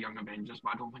like a Young Avengers,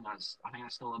 but I don't think that's. I think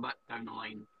that's still a bit down the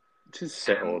line. Just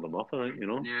set all of them up, I think, you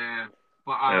know. Yeah,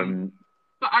 but I think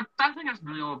that's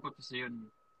really all I've got to say on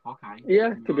Hawkeye.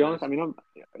 Yeah, to be honest, I mean,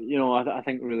 I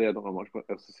think really I don't have much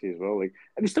else to say as well. Like,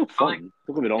 it was still fun.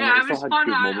 Don't get me wrong. Yeah, it it was still had fun.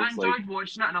 good I moments. enjoyed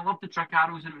watching it, and I loved the trick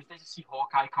arrows, and it was nice to see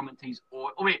Hawkeye come into his own.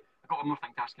 Oh wait, I got one more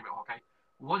thing to ask you about Hawkeye.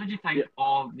 What did you think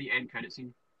of the end credit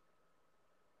scene?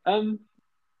 I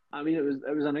mean,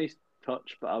 it was a nice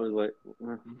touch, but I was like,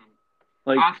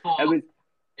 I thought it was.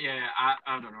 Yeah,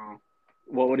 I don't know.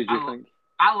 What did you think?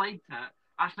 I liked it.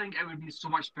 I think it would be so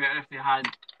much better if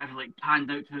it like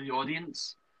panned out to the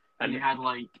audience and they had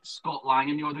like Scott Lang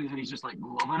in the audience and he's just like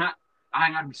loving it. I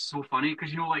think that'd be so funny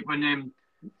because like when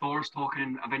Thor's talking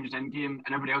in Avengers Endgame and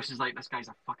everybody else is like, this guy's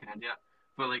a fucking idiot,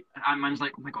 but like Ant-Man's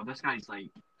like, oh my god, this guy's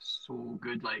like so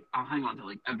good. Like I'm hanging on to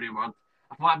like every word.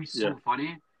 I thought that'd be so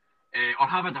funny. Or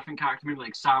have a different character, maybe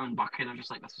like Sam and Bucky, and I'm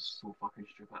just like, this is so fucking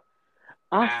stupid.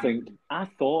 I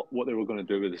thought what they were going to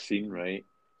do with the scene, right,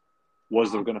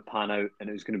 was they were going to pan out and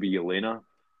it was going to be Yelena.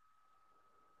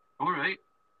 All right.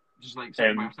 Just like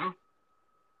sitting by herself?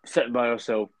 Sitting by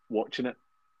herself, watching it,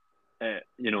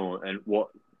 and what.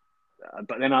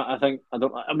 But then I think,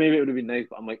 maybe it would have been nice,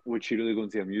 but I'm like, would she really go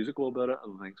and see a musical about it? I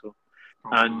don't think so.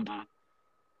 Probably not.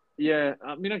 Yeah,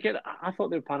 I mean, I get it. I thought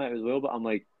they would pan out as well, but I'm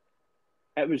like,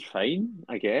 it was fine,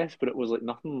 I guess, but it was like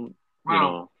nothing,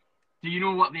 Do you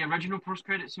know what the original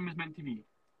post-credit scene was meant to be?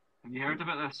 Have you heard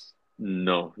about this?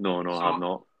 No, I have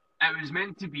not. It was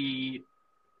meant to be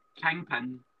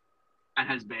Kingpin in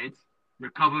his bed,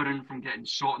 recovering from getting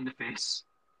shot in the face.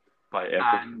 By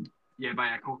Echo. By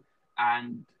Echo.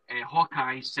 And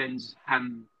Hawkeye sends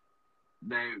him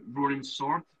the Ronin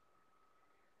sword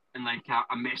and like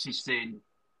a message saying,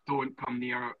 don't come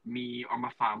near me or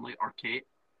my family or Kate.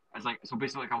 As like, so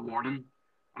basically like a warning.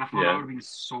 And I thought that would have been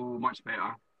so much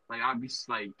better. Like, I'd be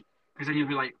like, because then you'd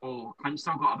be like, oh, Clint's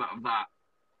still got a bit of that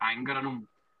anger in him.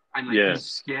 And like, he's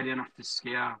scary enough to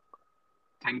scare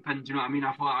Kingpin. Do you know what I mean?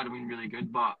 I thought that would have been really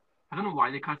good, but I don't know why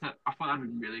they cut it. I thought that would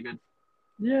have been really good.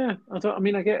 Yeah, I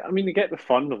get the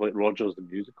fun of like Rogers the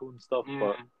musical and stuff,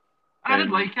 but I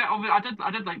did like it.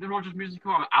 I did like the Rogers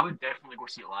musical. I would definitely go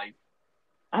see it live.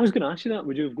 I was going to ask you that.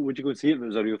 Would you go and see it if it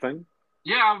was a real thing?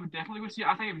 Yeah, I would definitely go see it.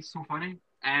 I think it'd be so funny.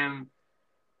 I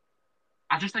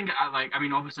just think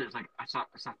obviously it's like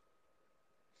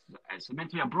it's meant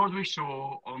to be a Broadway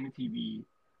show on the TV.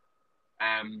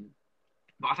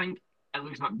 But I think it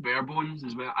looks a bit bare bones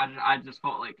as well. I just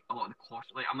thought like a lot of the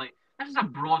cost. Like I'm like, this is a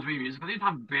Broadway musical. They'd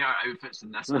have better outfits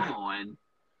than this. Come on.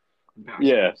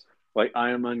 Suits. Like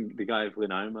Iron Man, the guy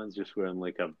playing Iron Man's just wearing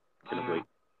like a kind of like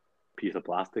piece of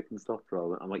plastic and stuff.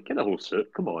 Bro, I'm like, get a whole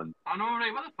suit. Come on. I know,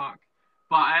 right? What the fuck?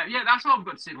 But that's all I've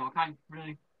got to say. Hawkeye,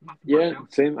 really.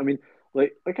 Same. I mean,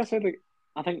 like I said, like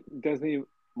I think Disney,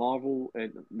 Marvel,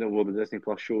 and the Disney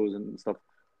Plus shows and stuff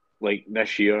like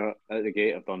this year at the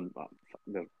gate have done.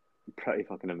 They're pretty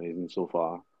fucking amazing so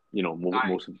far. You know,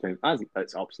 most of the time, as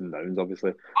it's ups and downs,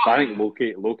 obviously. But I think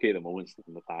Loki at the moment is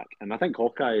in the pack, and I think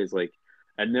Hawkeye is like,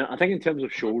 and I think in terms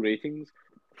of show ratings,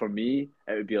 for me,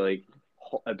 it'd be like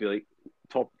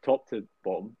top to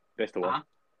bottom, best of worst.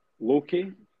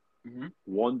 Loki,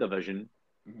 WandaVision,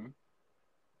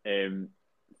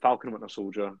 Falcon and Winter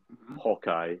Soldier,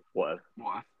 Hawkeye. What if?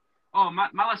 Oh, my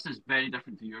list is very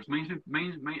different to yours. Mine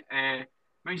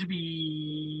would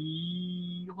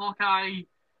be Hawkeye,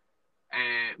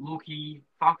 Loki,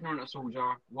 Falcon and Winter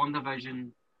Soldier,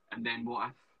 WandaVision, and then What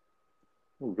If.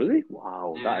 Oh, really?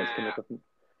 Wow, that is kind of different.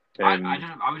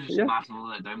 I was just massively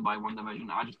let down by WandaVision.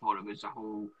 I just thought it was a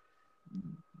whole.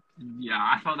 Yeah,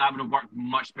 I thought that would have worked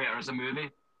much better as a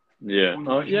movie. Yeah.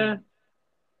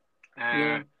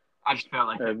 I just felt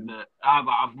like we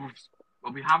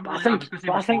haven't.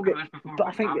 I think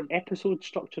the episode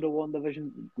structure of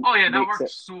WandaVision. Oh yeah, that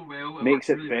works so well. Makes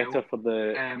it really better for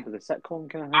the sitcom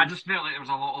kind of thing. I just felt like there was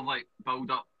a lot of like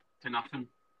build up to nothing.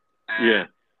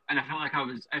 And I felt like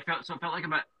it felt like a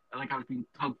bit like I was being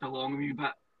tugged along a wee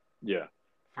bit. Yeah.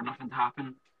 For nothing to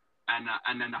happen, and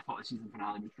then I thought the season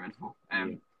finale was dreadful.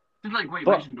 Just like what you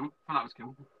mentioned, though. I thought that was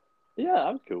cool. Yeah,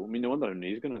 that was cool. I mean, no wonder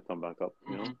he's going to come back up.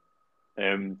 You know.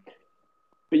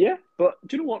 But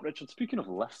do you know what, Richard? Speaking of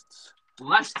lists,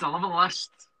 I love a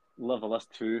list. Love a list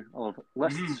too. I love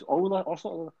lists. All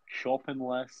sort of shopping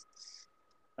lists.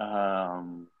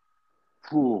 What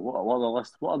other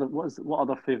lists? What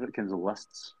other favourite kinds of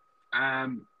lists?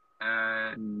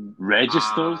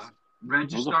 Registers.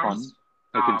 Registers. Those are fun.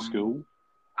 Like in school.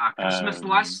 Christmas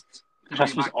list.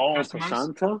 Christmas. For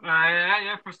Santa.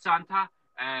 For Santa.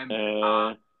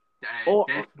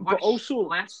 But also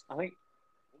list. I think.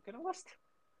 What kind of list?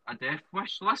 a death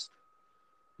wish list.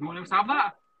 No one else have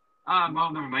that?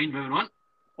 Well, never mind. Moving on.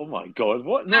 Oh my God!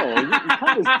 What? No, you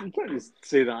can't just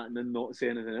say that and then not say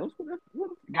anything else.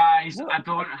 Guys, What? I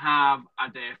don't have a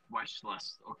death wish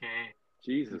list. Okay,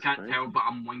 Jesus you can't Christ. tell, but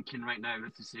I'm winking right now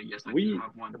to say yes. I do We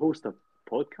have one. host a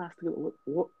podcast together.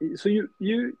 What? So you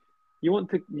want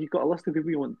to? You got a list of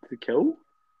people you want to kill?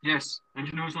 Yes, and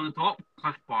you know who's on the top?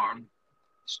 Cliff Barton.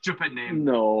 Stupid name.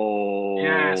 No.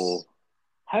 Yes.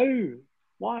 How?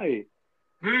 Why?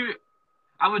 Who?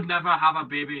 I would never have a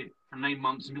baby for 9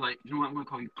 months and be like, you know what? I'm going to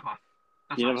call you Cliff.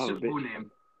 That's You a never have a suitable baby.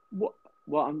 name. What?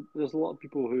 Well, there's a lot of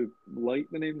people who like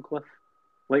the name Cliff,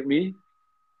 like me.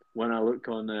 When I look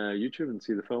on YouTube and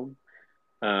see the film,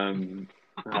 yeah,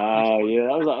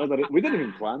 that was we didn't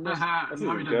even plan this. This is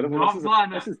No, we did incredible. not plan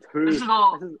This it. is too. This is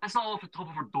all. This is all off the top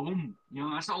of our dome. You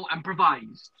know, that's all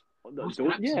improvised. No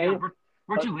scripts yeah. here.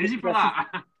 We're too lazy for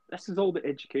that. This is all the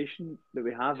education that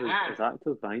we have as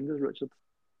actors behind us, Richard.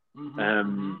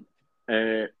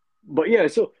 But yeah,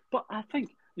 but I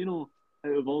think, you know,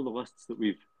 out of all the lists that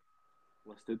we've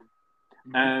listed,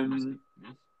 my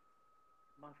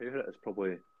favourite is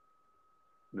probably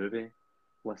movie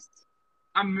lists.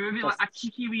 A movie, like a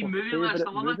cheeky wee movie list.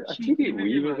 I love a cheeky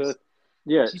wee movie list.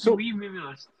 Yeah, cheeky wee movie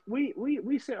list.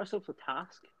 We set ourselves a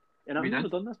task, and I've never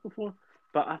done this before.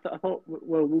 But I thought,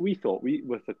 we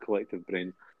with the collective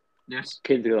brain,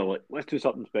 came together like, let's do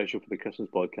something special for the Christmas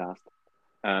podcast.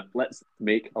 Let's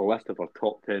make a list of our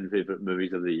top 10 favourite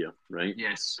movies of the year, right?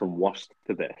 Yes. From worst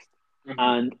to best. Mm-hmm.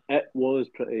 And it was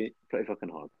pretty fucking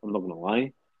hard. I'm not going to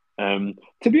lie.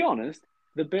 To be honest,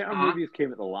 the better movies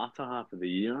came at the latter half of the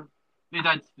year. They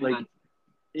did. They did.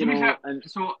 You know,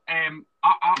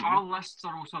 our lists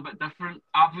are also a bit different.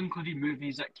 I've included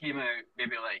movies that came out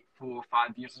maybe like 4 or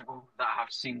 5 years ago that I have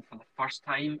seen for the first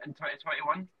time in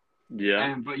 2021.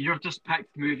 Yeah. But you've just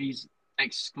picked movies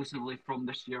exclusively from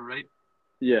this year, right?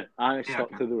 Yeah, I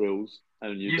stuck to the rules,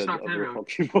 and you did stuck to the rules.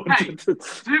 Hey, to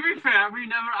be fair, we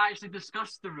never actually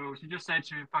discussed the rules. You just said,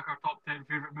 should we pick our top 10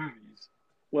 favourite movies?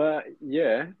 Well,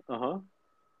 yeah,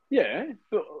 yeah,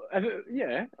 but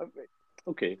yeah,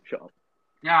 okay, shut up.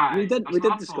 Yeah, we did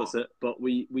discuss it, but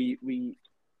we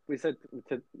said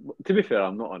to be fair,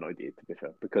 I'm not annoyed at you, to be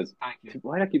fair, because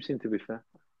why do I keep saying to be fair?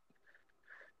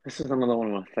 This is another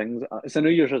one of my things. It's a New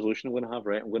Year's resolution I'm going to have,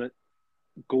 right? I'm going to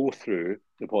go through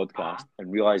the podcast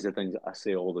and realise the things that I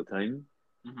say all the time,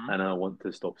 and I want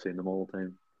to stop saying them all the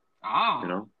time. Oh, you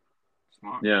know,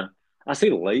 smart. Yeah, I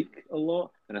say like a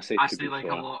lot, and I say like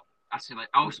a lot. I say like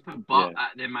I also put but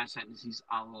at the end of my sentences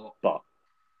a lot. But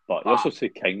you also say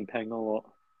kingpin a lot.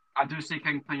 I do say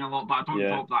kingpin a lot, but I don't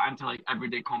drop that into like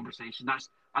everyday conversation. That's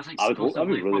that'd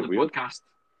exclusively be really for the weird. podcast.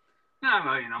 Yeah,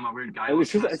 well, you know, I'm a weird guy.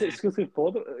 It's exclusive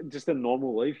for just in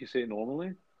normal life. You say it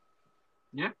normally.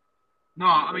 Yeah. No,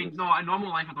 I mean, no. In normal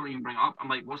life, I don't even bring it up. I'm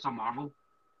like, what's a Marvel?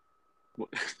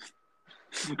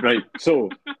 Right. So,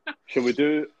 shall we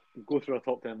go through our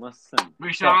top 10 lists then?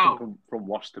 We shall. From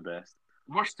worst to best.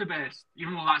 Worst to best,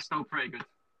 even though that's still pretty good.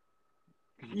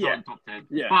 Because it's on top 10.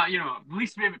 Yeah. But, you know,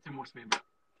 least favourite to most favourite.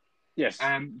 Yes. Do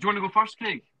you want to go first,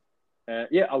 Craig?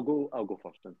 Yeah, I'll go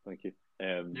first then. Thank you.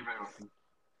 You're very welcome.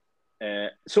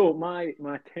 So my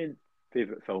 10th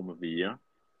favourite film of the year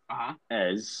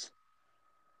is...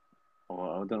 I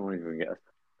don't know if you can get it.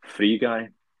 Free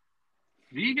Guy.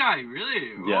 Free Guy,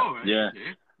 really? Yeah, oh, right, yeah.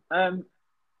 Okay.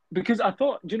 Because I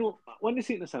thought, you know, when I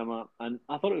see it in the cinema, and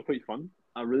I thought it was quite fun.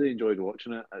 I really enjoyed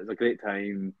watching it. It was a great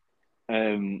time.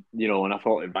 You know, and I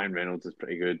thought that Ryan Reynolds is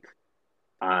pretty good.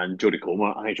 And Jodie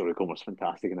Comer, I think Jodie Comer's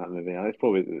fantastic in that movie. It's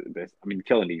probably the best. I mean,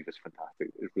 Killing Eve is fantastic.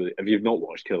 It's really, if you've not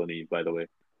watched Killing Eve, by the way,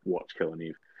 watch Killing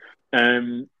Eve.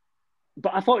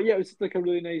 But I thought, yeah, it was like a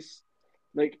really nice,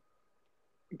 like,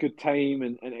 good time,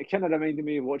 and it kind of reminded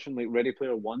me of watching like Ready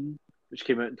Player One, which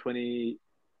came out in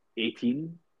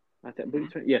 2018. I think,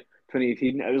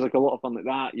 2018. It was like a lot of fun like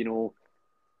that, you know,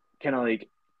 kind of like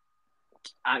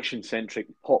action-centric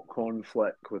popcorn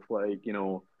flick with like, you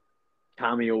know,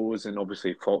 cameos, and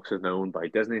obviously Fox is now owned by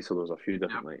Disney, so there's a few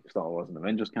different like Star Wars and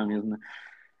Avengers cameos in there.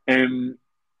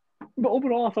 But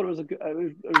overall, I thought it was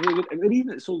really good. And the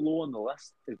reason it's so low on the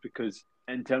list is because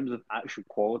in terms of actual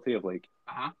quality of like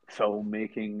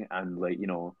filmmaking and like, you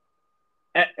know,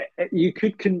 you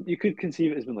could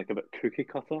conceive it as being like a bit cookie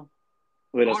cutter,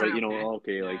 whereas like, you know,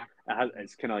 like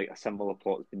it's kind of like a similar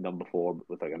plot that's been done before, but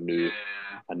with like a new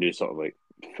sort of like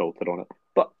filter on it.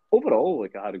 But overall,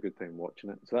 like I had a good time watching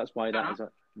it, so that's why that is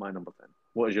my number 10.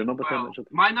 What is your number 10, Richard?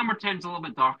 My number 10 is a little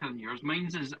bit darker than yours.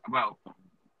 Mine's is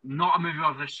not a movie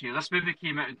of this year. This movie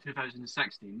came out in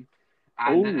 2016,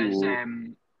 and it is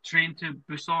Train to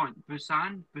Busan. I'm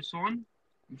saying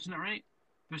it right?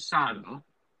 Busan.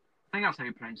 think that's how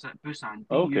you pronounce it. Busan.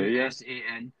 Okay, yeah,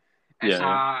 Busan.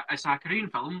 yeah, It's a Korean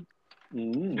film yeah.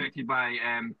 Mm. directed by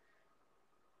I'm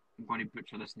going to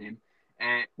butcher this name.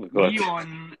 Oh, God.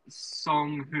 Leon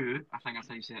Song Hu, I think that's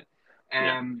how you say it.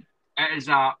 Yeah. It is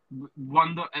a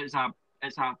wonder. It's a.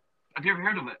 Have you ever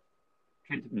heard of it?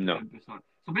 Train to No. Busan.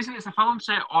 So basically, it's a film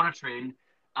set on a train,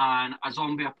 and a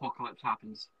zombie apocalypse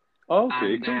happens.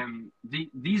 Okay, And cool.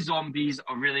 these zombies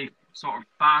are really sort of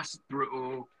fast,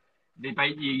 brutal. They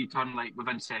bite you, you turn like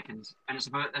within seconds. And it's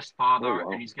about this Oh father, and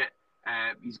wow. he's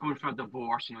going through a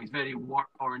divorce. You know, he's very work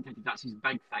oriented. That's his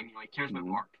big thing. You know, he cares about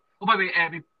Mm-hmm. work. Oh, by the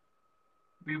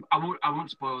way, I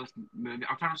won't spoil this movie.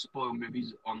 I'm trying to spoil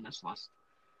movies on this list,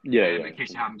 Yeah, yeah. in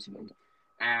case you haven't seen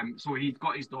them. So he's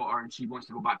got his daughter, and she wants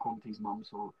to go back home to his mum.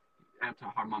 So to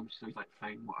her mum, so he's like,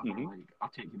 fine, whatever. Mm-hmm. Like, I'll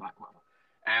take you back, whatever.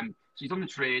 So he's on the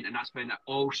train, and that's when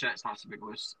all shit starts to get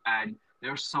loose. And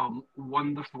there's some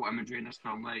wonderful imagery in this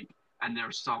film, like, and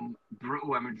there's some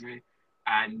brutal imagery.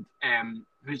 And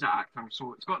who's that actor?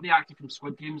 So it's got the actor from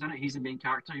Squid Games in it. He's the main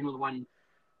character. You know, the one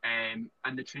in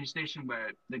the train station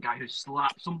where the guy who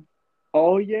slaps him.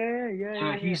 Oh yeah, yeah, Yeah,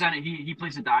 yeah, yeah. he's in it. He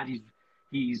plays the dad.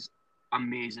 He's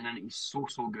amazing, and he's so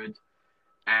good.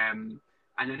 And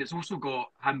then it's also got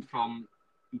him from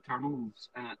Eternals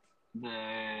in it.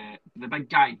 The big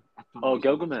guy. I don't know Oh, what his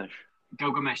name is. Gilgamesh.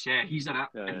 Gilgamesh. Yeah, he's in it,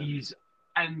 Yeah, and yeah. he's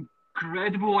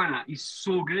incredible in it. He's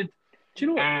so good. Do you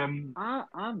know what? Um,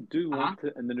 I do uh-huh. want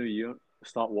to in the new year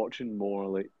start watching more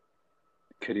like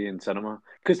Korean cinema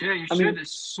because Yeah, you I should. mean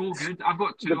It's so good. I've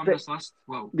got the two on bit this list.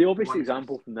 Well, the obvious one list.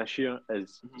 example from this year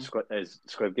is Mm-hmm.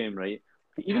 Squid Game, right?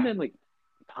 But even Yeah, then, like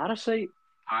Parasite,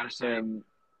 Parasite.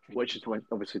 which is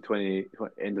obviously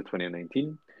end of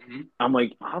 2019. Mm-hmm. I'm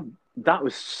like, that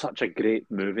was such a great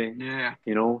movie, Yeah.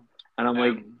 you know. And I'm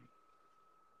like, Um,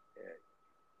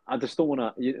 I just don't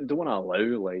want to. You don't want to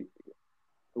allow like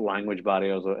language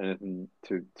barriers or anything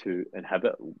to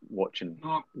inhibit watching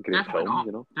no, great definitely films, not.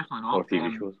 you know, Definitely or not.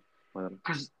 TV shows. Whatever.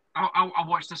 Because I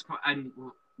watched this and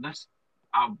this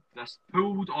this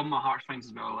pulled on my heartstrings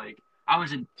as well. Like I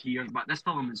was in tears, but this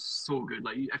film is so good.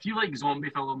 Like if you like zombie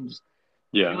films,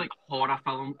 if you Yeah. like horror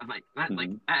films, like that, like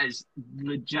Mm-hmm. it is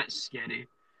legit scary.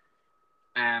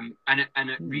 And it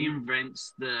Mm-hmm.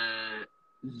 reinvents the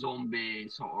zombie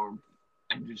sort of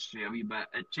industry a wee bit.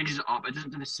 It changes it up. It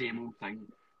doesn't do the same old thing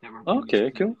that we've been used Okay,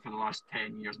 to cool. for the last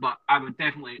 10 years. But I would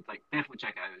definitely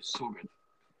check it out. It's so good.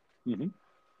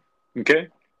 Mm-hmm. Okay.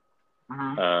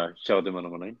 Mm-hmm. Shall I do my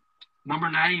number 9? Number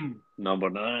 9. Number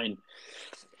 9.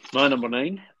 My number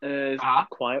 9 is A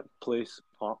Quiet Place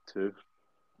Part 2.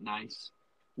 Nice.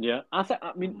 Yeah, I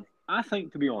mean, I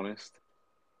think to be honest,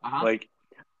 Uh-huh. like,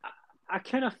 I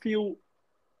kind of feel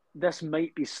this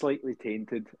might be slightly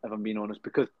tainted, if I'm being honest,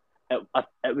 because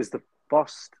it was the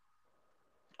first.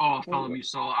 Film you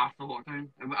saw after lockdown?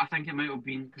 I think it might have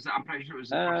been, because I'm pretty sure it was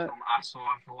the first Uh, film I saw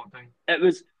after lockdown. it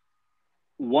was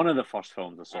one of the first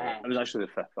films I saw. Oh. It was actually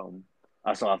the fifth film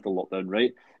I saw after lockdown,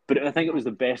 right? But I think it was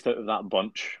the best out of that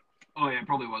bunch. Oh, yeah, it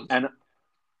probably was. And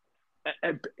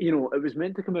it was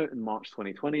meant to come out in March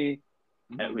 2020.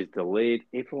 Mm-hmm. It was delayed.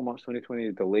 April, March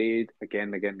 2020, delayed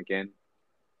again.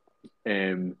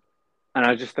 And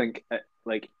I just think,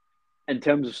 like, in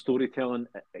terms of storytelling,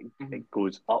 it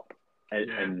goes up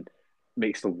and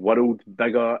makes the world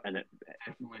bigger, and it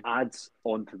adds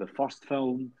onto the first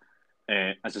film.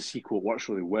 As a sequel, it works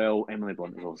really well. Emily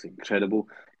Blunt is obviously incredible.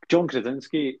 John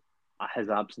Krasinski, his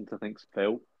absence, I think,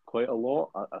 felt quite a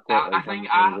lot. I quite like him when he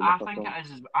was in the first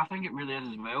film. I think it really is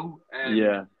as well.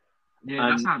 Yeah,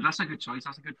 That's a good choice.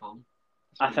 That's a good film.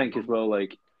 I think as well,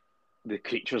 like the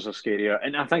creatures are scarier,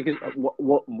 and I think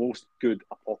what most good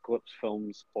apocalypse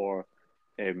films or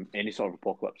any sort of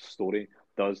apocalypse story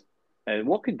does, and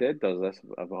Walking Dead does this,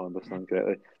 if I understand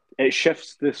correctly. It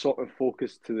shifts the sort of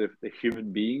focus to the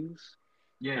human beings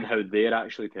and how they're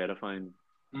actually terrifying.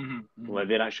 Mm-hmm. Like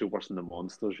they're actually worse than the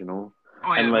monsters, you know.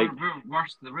 Oh yeah, and like we're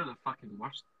worse. We're the fucking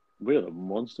worst. We're the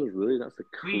monsters, really. That's the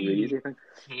crazy thing.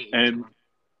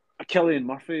 Cillian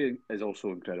Murphy is also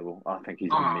incredible. I think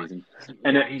he's amazing,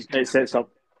 and it sets up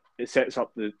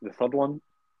the third one,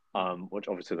 which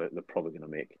obviously they're probably going to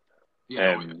make.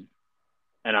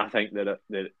 And I think that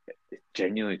it's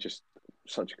genuinely just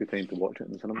such a good time to watch it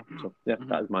in the cinema. So yeah,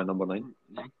 that is my number 9.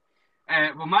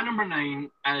 Well, my number 9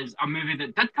 is a movie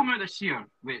that did come out this year.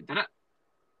 Wait, did it?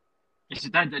 Yes,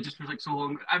 it did. It just feels like so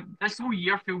long. This whole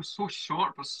year feels so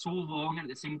short, but so long at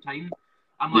the same time.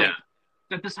 I'm like,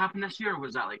 did this happen this year, or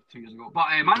was that like 2 years ago? But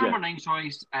my number 9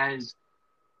 choice is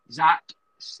Zack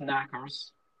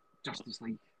Snyder's Justice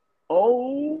League.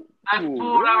 Oh, a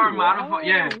 4-hour marathon.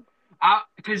 Yeah,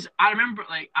 Because I remember,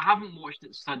 like, I haven't watched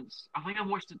it since. I think I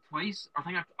watched it twice. I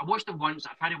think I watched it once.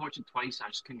 I tried to watch it twice. I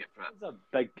just couldn't get through it. It's a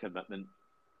big commitment.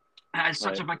 It's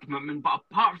such a big commitment. But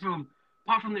apart from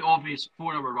the obvious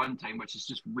 4 hour runtime, which is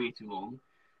just way too long,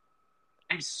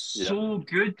 it's so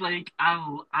good. Like,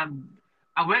 I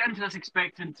went into this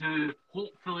expecting to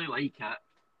hopefully like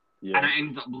it, and I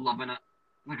ended up loving it.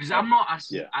 Because I'm not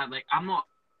I'm not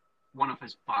one of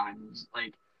his fans.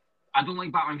 Like, I don't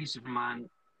like Batman v Superman.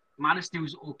 Man of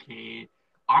Steel's okay.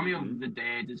 Army of the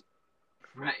Dead is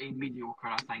pretty mediocre,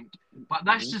 I think. But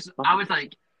that's just I was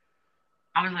like,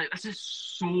 this is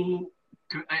so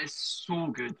good. It's so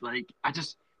good. Like,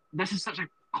 this is such a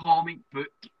comic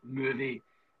book movie.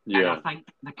 And I think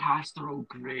the cast are all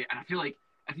great. And I feel like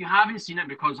if you haven't seen it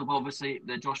because of obviously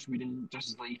the Joss Whedon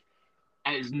Justice League,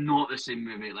 it is not the same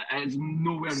movie. Like, it is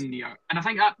nowhere near. And I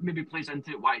think that maybe plays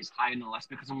into why it's high on the list,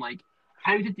 because I'm like,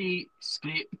 how did they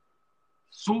scrape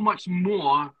so much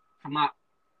more from that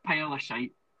pile of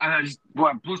shite? And it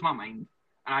blows my mind.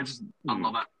 And I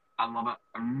love it. I love it.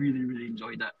 I really, really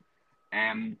enjoyed it.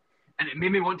 And it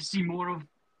made me want to see more of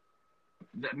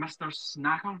Mr.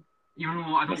 Snacker. Even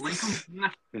though I don't like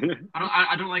him.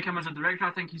 I don't like him as a director.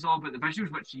 I think he's all about the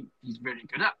visuals, which he's very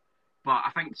good at. But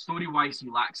I think story-wise, he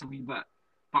lacks a wee bit.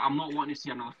 But I'm not wanting to see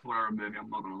another 4 hour movie, I'm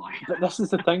not going to lie. But this is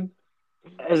the thing.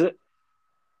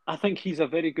 I think he's a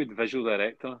very good visual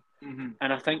director. And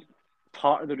I think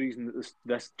part of the reason that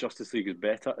this Justice League is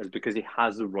better is because he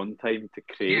has the runtime to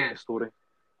create a story.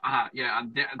 I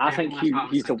think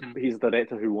he's a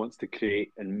director who wants to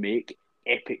create and make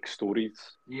epic stories.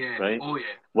 Yeah. Right? Oh,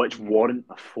 yeah. Which warrant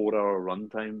a 4 hour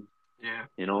runtime. Yeah.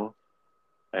 You know?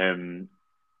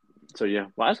 So, yeah.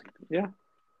 Well, yeah.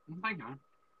 Thank you.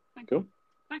 Cool.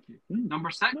 Thank you. Number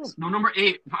 6? No, number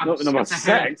 8. No, number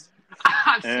 6?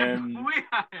 I skipped way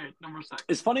ahead. Number 6.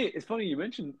 It's funny you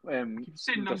mentioned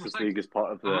Justice League as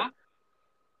part of the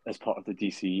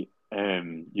DC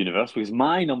universe, because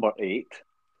my number 8,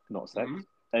 not 6,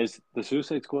 is the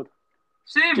Suicide Squad.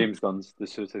 Same. James Gunn's The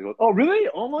Suicide Squad. Oh, really?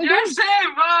 Oh my god.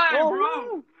 Same, bro.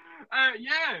 Wow.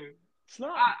 Yeah. Snap.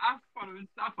 I thought it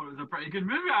was a pretty good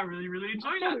movie. I really, really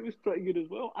enjoyed it. It was pretty good as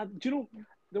well. Do you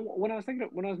know, when I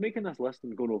was making this list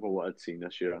and going over what I'd seen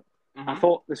this year, I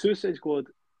thought the Suicide Squad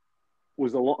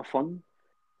was a lot of fun.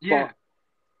 Yeah.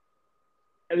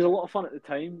 But it was a lot of fun at the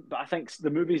time, but I think the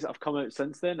movies that have come out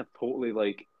since then have totally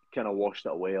like kind of washed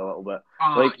it away a little bit.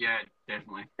 Oh, like, yeah,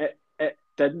 definitely. It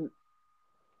didn't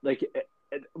like it.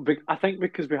 I think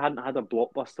because we hadn't had a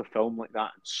blockbuster film like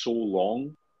that in so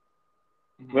long.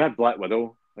 We had Black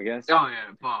Widow, I guess. Oh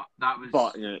yeah, but that was.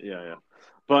 But yeah.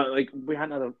 But like we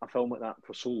hadn't had a film like that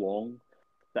for so long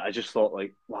that I just thought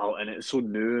like, wow, and it's so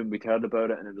new, and we'd heard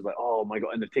about it, and it was like, oh my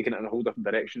god, and they're taking it in a whole different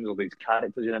directions, all these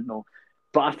characters you didn't know.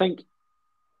 But I think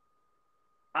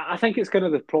it's kind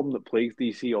of the problem that plagues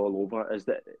DC all over, is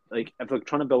that like if they're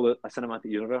trying to build a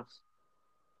cinematic universe,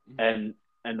 and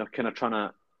they're kind of trying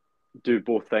to do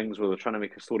both things, where they're trying to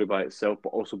make a story by itself but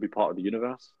also be part of the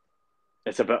universe,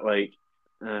 it's a bit like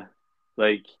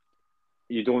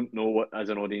you don't know what, as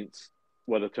an audience,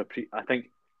 whether to I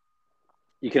think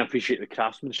you can appreciate the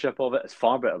craftsmanship of it. It's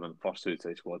far better than first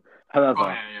Suicide Squad.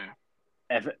 However,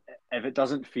 if it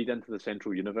doesn't feed into the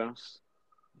central universe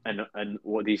and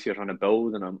what DC are trying to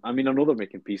build, and I know they're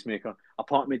making Peacemaker. A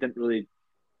part of me didn't really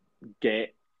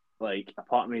get, like, a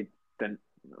part of me didn't,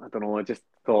 I don't know, I just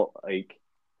thought like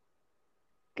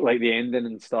the ending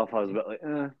and stuff, I was a bit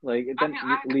like it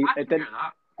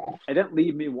didn't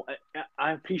leave me.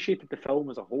 I appreciated the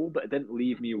film as a whole, but it didn't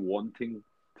leave me wanting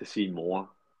to see more.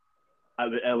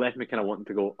 It left me kind of wanting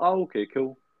to go, oh, okay,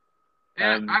 cool.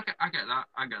 Yeah, I get that.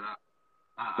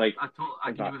 I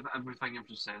agree with everything you've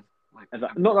just said.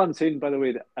 Not that I'm saying, by the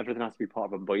way, that everything has to be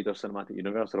part of a wider cinematic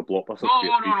universe or a blockbuster.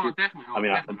 No, definitely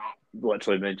not. I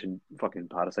literally mentioned fucking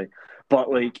Parasite,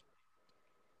 but like,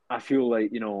 I feel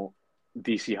like,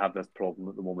 DC have this problem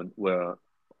at the moment where,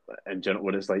 in general,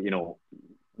 when it's like, you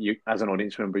as an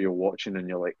audience member, you're watching and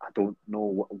you're like, I don't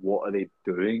know what are they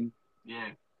doing. Yeah.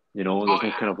 There's no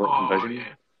kind of like vision.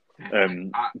 Yeah.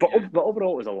 But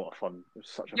overall, it was a lot of fun. It was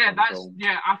such a fun film.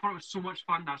 Yeah, I thought it was so much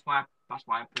fun. That's why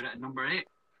I put it at number 8.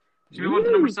 Should we move on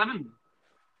to number 7?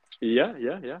 Yeah.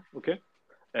 Okay.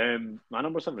 My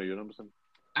number 7 or your number 7?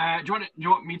 Do you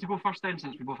want me to go first then,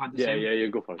 since we both had the same? Yeah, you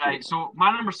go first. Right, so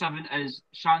my number 7 is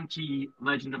Shang-Chi,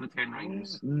 Legend of the Ten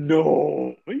Rings.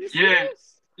 No! Are you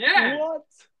serious? Yeah. What?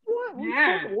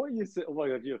 Yeah. What are you saying? Oh my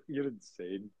god, you're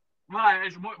insane. Well,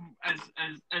 is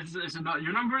it not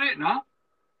your number 8, no?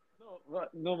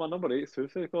 No, my number 8 is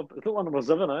Suicide Squad. It's not my number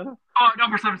 7 either. Oh,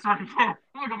 number 7, sorry. Oh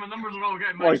my god, my numbers are all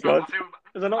getting mixed up.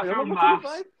 Is it not your number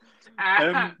 25?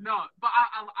 No, but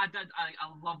I did.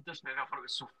 I loved this movie. I thought it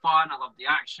was so fun. I loved the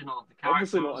action. I loved the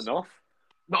Obviously not characters. enough.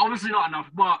 But obviously not enough.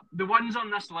 But the ones on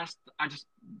this list,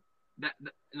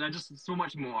 they're just so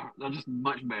much more. They're just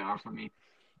much better for me.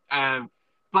 Um,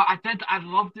 but I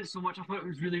loved it so much. I thought it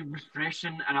was really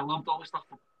refreshing, and I loved all the stuff.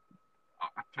 I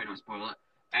try not to spoil it,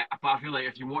 but I feel like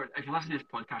if you listen to this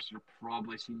podcast, you've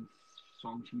probably seen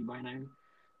Shang-Chi by now.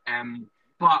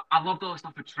 But I loved all the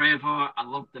stuff with Trevor. I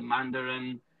loved the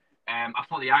Mandarin. I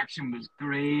thought the action was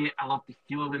great. I loved the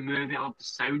feel of the movie. I loved the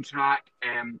soundtrack.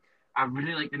 I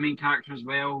really liked the main character as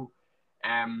well.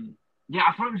 Yeah,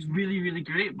 I thought it was really, really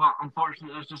great. But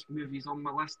unfortunately, there's just movies on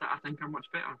my list that I think are much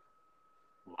better.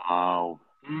 Wow.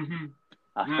 Mm-hmm.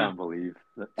 I can't believe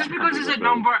that. Just because it's a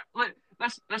number, like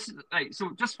let's right. So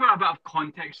just for a bit of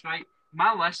context, right?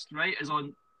 My list, right, is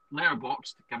on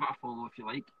Letterboxd. Give it a follow if you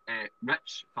like.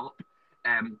 Rich Philip.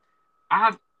 I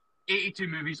have 82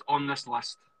 movies on this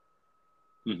list.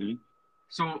 Mm-hmm.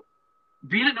 So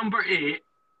being at number 8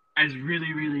 is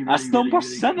really, really, really. That's really, number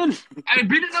really 7. Good. And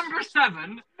being at number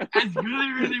 7 is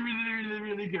really, really, really, really,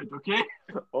 really good. Okay.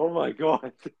 Oh my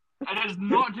god. And it's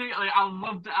not great. Like I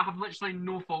loved it. I have literally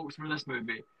no faults for this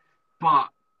movie, but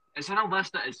it's in a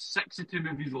list that is 62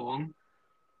 movies long.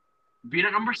 Being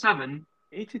at number 7.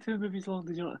 82 movies long.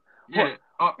 Did you not? Yeah.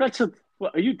 Richard,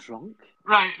 what? Are you drunk?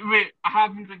 Right. Wait. I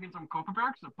have been drinking some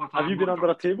Coca-Bergs. Have you been under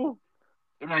a table?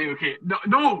 Right. Okay.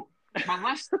 No.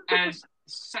 My list is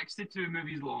 62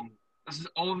 movies long. This is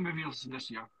all the movies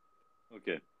this year.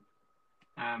 Okay.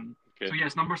 Okay. So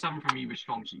yes, number 7 for me was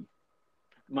Shang-Chi.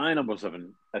 My number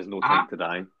 7 is No Time to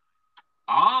Die.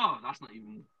 Oh, that's not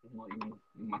even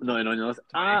No.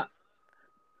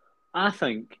 I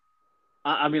think.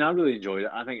 I mean, I really enjoyed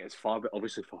it. I think it's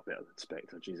obviously far better than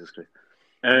Spectre. Jesus Christ.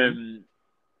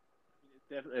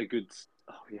 Definitely a good.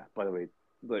 Oh yeah. By the way,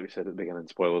 like we said at the beginning,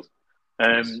 spoilers.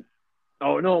 Yes.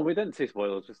 Oh no, we didn't say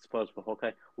spoilers. Just spoilers for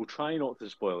Hawkeye. We'll try not to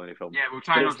spoil any film. Yeah, we'll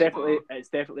try not to spoil. It's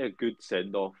definitely a good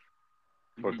send off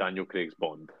for Daniel Craig's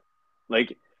Bond.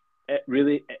 Like it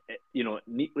really,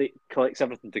 neatly collects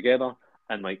everything together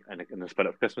and like in the spirit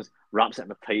of Christmas, wraps it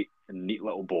in a tight and neat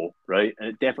little bow, right? And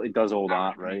it definitely does all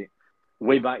that, right?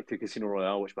 Way back to Casino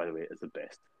Royale, which by the way is the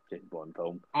best James Bond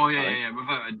film. Oh yeah,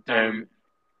 without a doubt,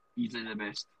 easily the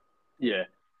best. Yeah,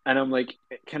 and I'm like,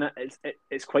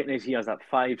 it's quite nice. He has that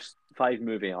five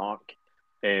movie arc,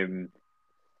 and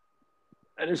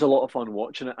it's a lot of fun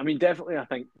watching it. I mean, definitely, I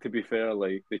think to be fair,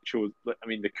 like they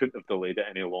couldn't have delayed it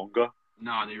any longer.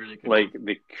 No, they really couldn't. Like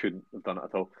they couldn't have done it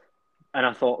at all. And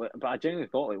I thought, but I genuinely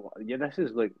thought, like, yeah, this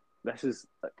is a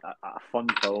fun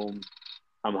film.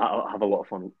 I have a lot of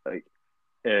fun. Like,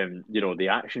 the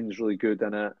action's really good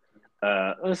in it.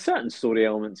 There's certain story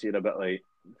elements you're a bit like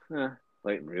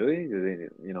really? Do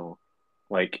they,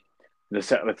 like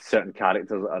with certain characters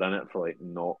that are in it for like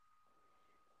not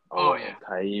a lot of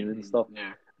time and stuff.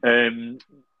 Yeah.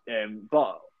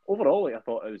 But overall, like, I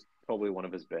thought it was probably one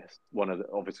of his best.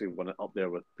 Obviously one up there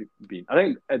with being. I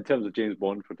think in terms of James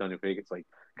Bond for Daniel Craig, it's like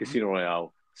Casino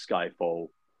Royale, Skyfall,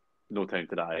 No Time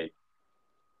to Die,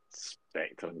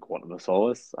 Spectre, and Quantum of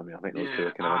Solace. I mean, I think those two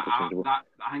are kind of interchangeable. I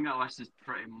think that list is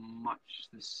pretty much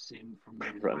the same for me.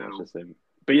 Pretty much the same.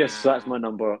 But yes, so that's my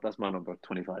number. That's my number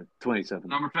 25, 27.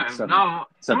 Number 27. 7. No,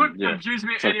 7, don't confuse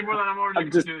me any more than I'm already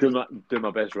I'm just confused. doing my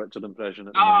best Richard impression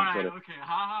at the moment. Right, okay.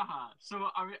 Ha.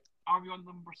 So are we on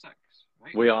number 6?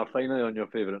 Right? We are finally on your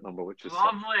favourite number, which is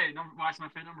lovely. My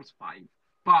favourite number is 5.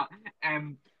 But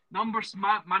my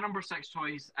number 6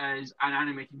 choice is an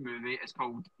animated movie. It's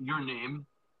called Your Name.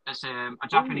 It's a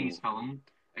Japanese film.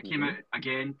 It came out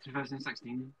again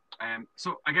 2016.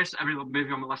 So I guess every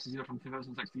movie on my list is either from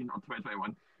 2016 or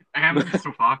 2021.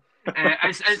 So far,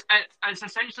 it's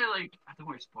essentially like, I don't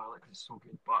want to spoil it because it's so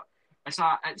good, but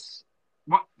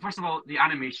first of all, the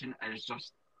animation is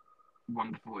just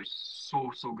wonderful. It's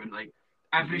so good. Like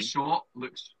every shot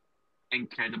looks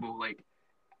incredible. Like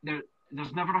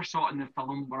there's never a shot in the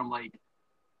film where I'm like,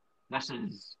 this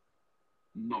is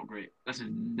not great. This is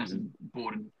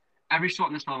boring. Every shot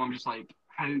in this film, I'm just like,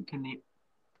 how can they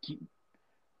keep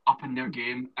up in their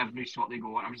game every shot they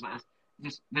go on? I'm just like,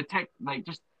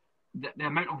 the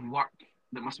amount of work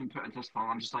that must have been put into this film.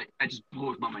 I'm just like, it just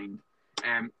blows my mind.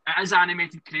 It is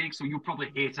animated, Craig, so you'll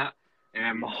probably hate it.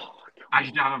 I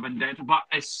should have a vendetta, but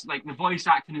it's like the voice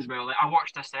acting as well. Like I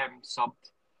watched this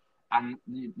subbed, and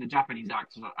the Japanese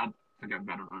actors, I forget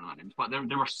better than their names, but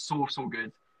they were so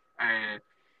good.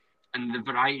 And the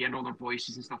variety and all their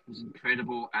voices and stuff was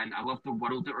incredible, and I love the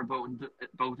world that we're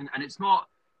building. And it's I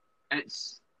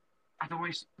don't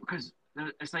want to, because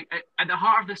it's like at the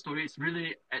heart of the story, it's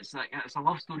a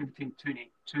love story between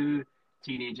two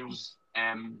teenagers,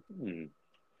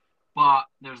 but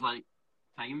there's like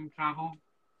time travel,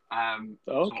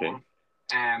 sort Okay.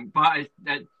 of. But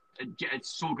it's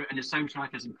so good, and the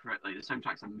soundtrack is incredible. Like the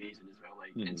soundtrack's amazing as well.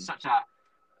 Like Mhm. it's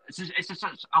just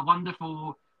such a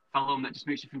wonderful film that just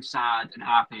makes you feel sad and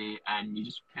happy, and you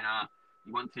just kind of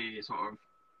you want to sort of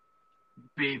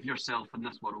bathe yourself in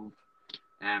this world.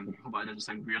 Hope that doesn't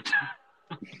sound weird.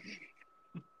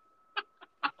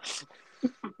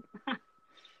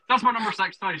 That's my number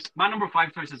 6 choice. My number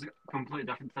 5 choice is completely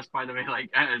different to this, by the way. Like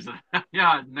it is,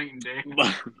 yeah, night and day.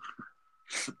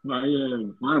 My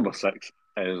number six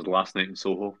is Last Night in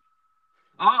Soho.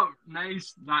 Oh,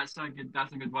 nice. That's a good.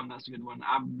 That's a good one. That's a good one.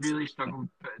 I really struggled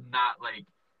putting that like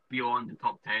beyond the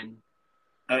top 10.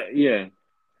 Yeah,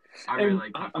 I really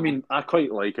like I that I film. mean, I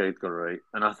quite like Edgar Wright,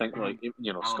 and I think Mm-hmm.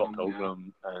 I love Scott him. Yeah.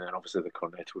 Pilgrim, and then obviously the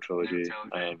Cornetto No, trilogy, tell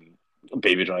yeah.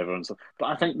 Baby Driver and stuff. But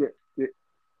I think that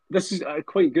this is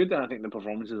quite good, and I think the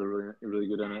performances are really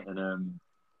good in it. And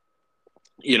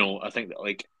I think that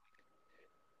like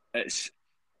it's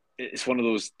it's one of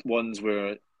those ones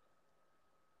where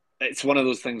it's one of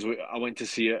those things where I went to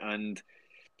see it and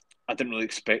I didn't really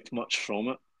expect much from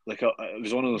it. Like it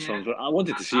was one of those Yeah. films where I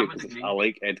wanted to see I it would because I agree.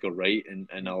 like Edgar Wright and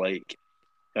I like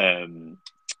um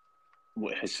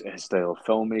his style of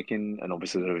filmmaking, and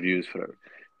obviously the reviews for it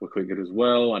were quite good as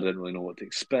well. I didn't really know what to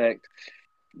expect,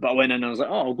 but I went in and I was like,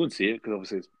 oh, I'll go and see it because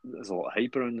obviously there's a lot of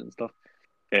hype around it and stuff.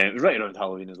 It was right around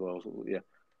Halloween as well, so yeah.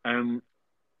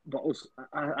 But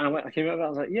I came out of it. I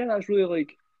was like, yeah, that's really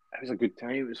like it was a good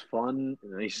time. It was fun, a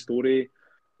nice story.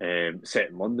 Set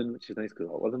in London, which is nice because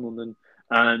I live in London,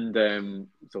 and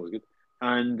it's always good.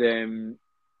 And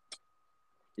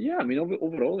yeah, I mean,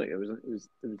 overall, like it was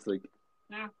like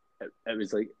Yeah. it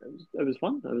was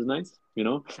fun. It was nice.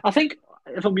 I think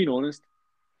if I'm being honest,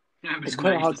 Yeah, it it's was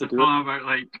quite nice. hard It's to a do it. film about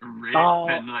like rape Oh,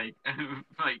 and like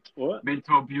like what?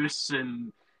 mental abuse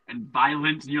and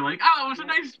violence, and you're like, oh, it was a Yeah,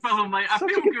 nice film. Like a such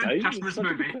a feel good good time. It's Christmas such a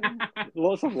good movie. time.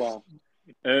 Lots of laughs.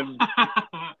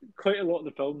 Quite a lot of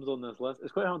the films on this list.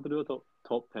 It's quite hard to do a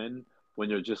top 10 when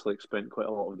you're just like spent quite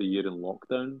a lot of the year in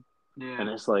lockdown, Yeah. and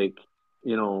it's like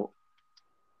you know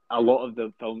a lot of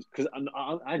the films because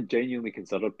I genuinely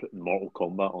considered putting Mortal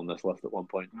Kombat on this list at one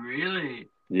point. Really?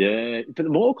 Yeah, but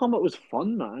Mortal Kombat was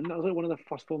fun, man. That was like one of the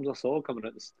first films I saw coming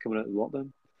out of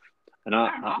lockdown, and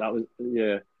Fair enough. that was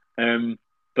yeah. Um,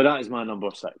 but that is my number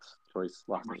six choice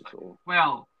last Number night. six. So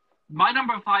Well, my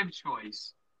number 5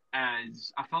 choice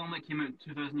is a film that came out in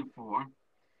 2004, okay,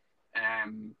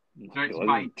 directed let's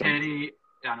by just jump. Terry,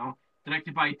 I know,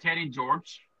 directed by Terry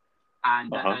George,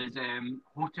 and Uh it huh. is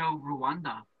Hotel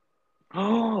Rwanda.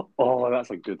 Oh, that's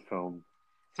a good film.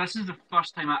 So this is the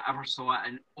first time I ever saw it,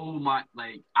 and oh my,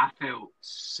 like I felt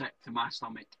sick to my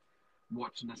stomach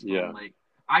watching this film. Yeah, Like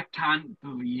I can't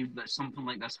believe that something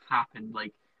like this happened.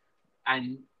 Like,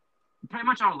 and pretty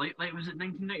much our like was it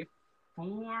 1994?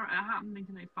 It happened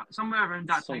 1995, somewhere around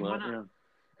that time, somewhere. wasn't it?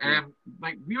 Yeah, yeah.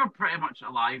 Like we were pretty much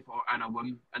alive or in a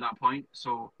womb at that point,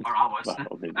 so or I was. Well,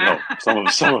 I mean, well,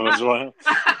 some of us were.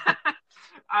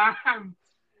 um,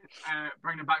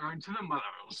 bringing it back around to the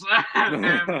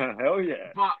mothers. Hell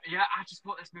yeah. But yeah, I just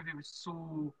thought this movie was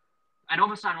so. And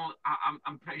obviously, I know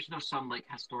I'm pretty sure there's some like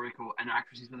historical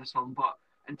inaccuracies with this film, but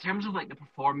in terms of like the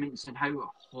performance and how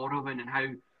horrifying and how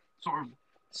sort of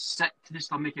sick to the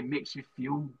stomach it makes you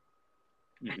feel,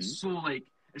 it's Hmm. so like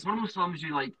it's one of those films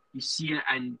you like you see it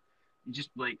and you just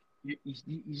like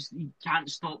you can't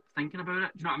stop thinking about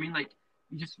it. Do you know what I mean? Like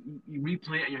you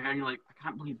replay it in your head and you're like, I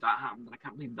can't believe that happened and I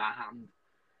can't believe that happened.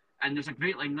 And there's a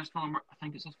great line in this film. I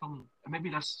think it's this film, maybe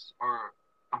this, or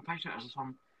I'm pretty sure it's this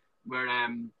one, where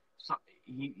so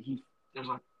he there's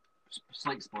a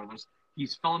slight spoilers.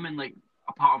 He's filming like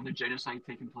a part of the genocide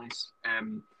taking place,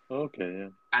 Okay, yeah.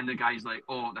 and the guy's like,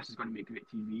 "Oh, this is going to make great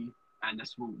TV, and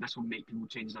this will make people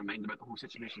change their mind about the whole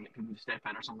situation, like people step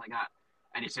in or something like that."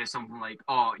 And he says something like,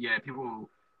 "Oh yeah, people will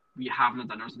be having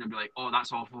their dinners and they'll be like, oh,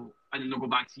 that's awful,' and then they'll go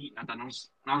back to eating their dinners."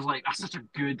 And I was like, "That's such a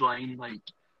good line, like."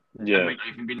 It Yeah. might not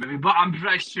even be in the movie, but I'm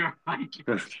pretty sure like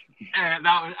that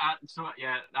was so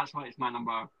yeah. That's why it's my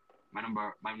number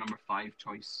 5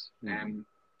 choice. Hmm.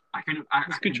 I That's a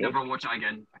good could choice. never watch it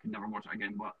again. I could never watch it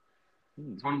again. But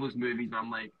Hmm. it's one of those movies where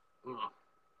I'm like, ugh,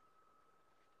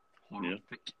 Yeah.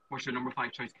 horrific. What's your number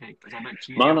 5 choice, Cake? Is it a bit Man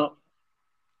cheerier? up.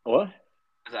 What?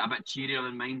 Is it a bit cheerier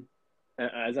than mine?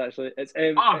 It's actually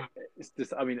Oh, it's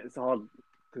just I mean it's hard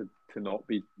to not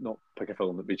pick a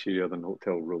film that'd be cheerier than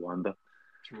Hotel Rwanda,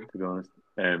 true. to be honest.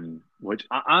 Which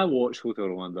I watched Hotel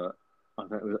Rwanda. I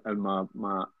think it was in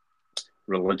my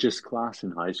religious class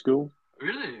in high school.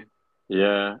 Really?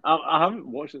 Yeah, I haven't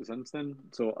watched it since then,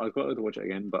 so I've got to watch it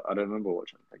again. But I remember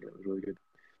watching it, thinking it was really good.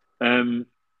 Um,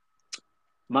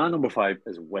 My number five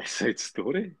is West Side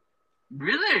Story.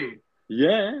 Really?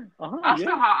 Yeah, yeah.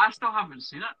 I still haven't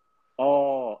seen it.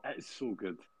 Oh, it's so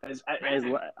good.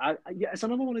 Really? Yeah, it's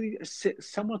another one of these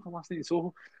similar to Last Night in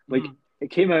Soho. Like Mm.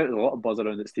 it came out with a lot of buzz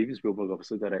around it. Steven Spielberg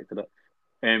obviously directed it,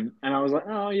 and I was like,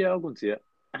 oh yeah, I'll go and see it.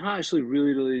 And I actually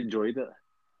really, really enjoyed it.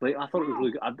 Like I thought it was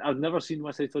really Oh. good. I've never seen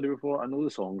West Side Story before. I know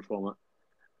the songs from it,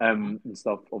 Uh-huh. and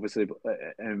stuff, obviously,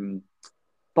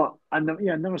 but I'd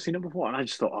never seen it before, and I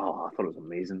just thought, oh, I thought it was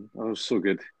amazing. It was so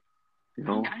good, you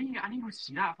know. I need to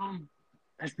see that film.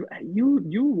 You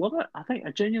love it.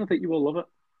 I genuinely think you will love it.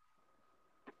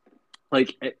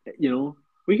 Like,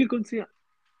 we could go and see it.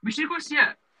 We should go see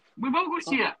it. We will go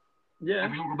see Oh, it if yeah,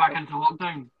 we don't go back into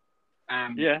lockdown.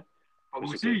 yeah. But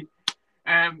we'll It's okay. see.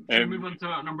 Should we move Um, on to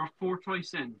our number four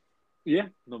choice then? yeah,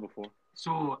 number four.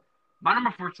 So my number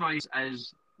four choice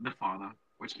is The Father,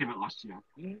 which came out last year.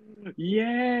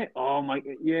 Yeah. Oh my.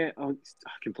 Yeah. Oh,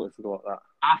 I completely forgot that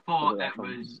I thought about that it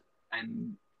film. was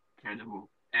incredible.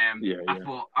 Yeah, yeah.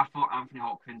 I thought Anthony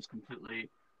Hopkins completely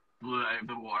blew it out of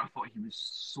the water. I thought he was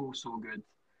so good.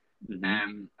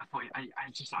 Hmm. I thought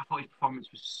his performance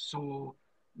was so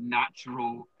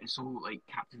natural and so like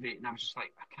captivating. I was just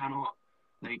like, I cannot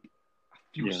like I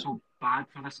feel Yeah. so bad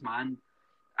for this man.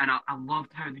 And I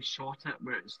loved how they shot it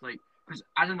where it's like because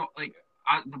I don't know like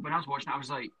when I was watching it I was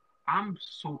like I'm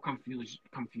so confused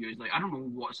like I don't know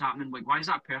what's happening like why is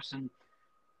that person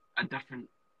a different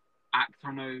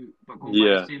actor now but going by the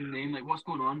Yeah. same name like what's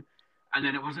going on and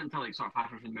then it wasn't until like sort of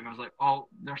halfway through the movie I was like oh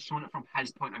they're showing it from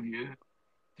his point of view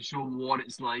to show what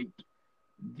it's like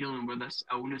dealing with this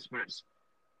illness where it's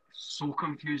so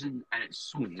confusing and it's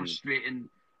so Hmm. frustrating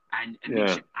and it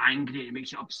makes Yeah. you angry, it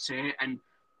makes you upset and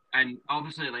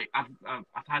obviously like I've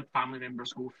had family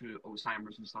members go through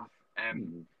Alzheimer's and stuff,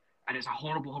 Hmm. and it's a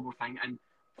horrible thing. And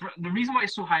the reason why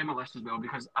it's so high on my list as well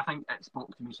because I think it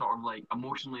spoke to me sort of like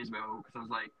emotionally as well because I was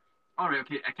like, all right,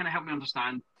 okay, it kind of helped me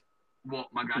understand what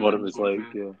my What it granddad was was going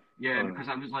like. through. Yeah. Yeah, Oh, because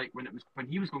I was like when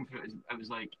he was going through it was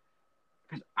like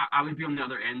because I would be on the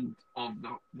other end of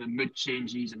the mood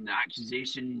changes and the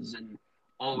accusations and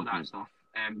all of hmm. that stuff.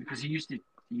 Because he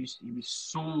was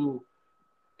so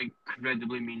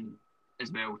incredibly mean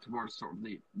as well towards sort of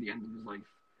the end of his life.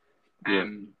 Yeah.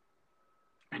 Um,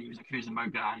 and he was accusing my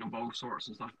gran of all sorts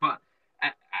of stuff. But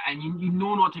and you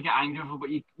know not to get angry with him, but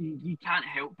you can't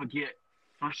help but get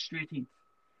frustrated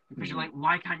because you're Hmm. like,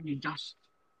 why can't you just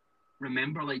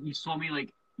remember? Like you saw me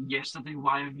like yesterday.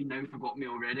 Why have you now forgotten me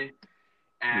already?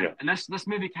 Yeah. And this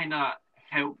movie kind of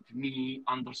helped me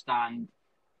understand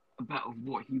a bit of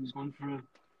what he was going through,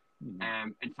 Hmm.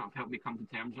 and sort of helped me come to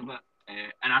terms with it.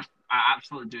 I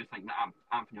absolutely do think that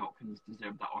Anthony Hopkins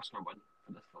deserved that Oscar win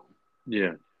for this film.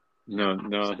 Yeah. Yeah, No, hundred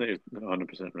no, I percent. think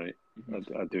it's 100% right.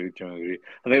 Mm-hmm. I do generally agree.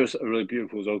 I think it was really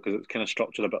beautiful as well because it's kind of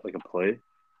structured a bit like a play.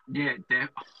 Yeah, They had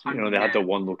the yeah.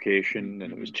 one location and it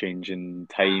Mm-hmm. was changing And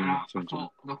time, I changing.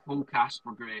 thought the whole cast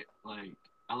were great. Like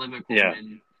Olivia Yeah,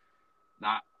 Colman,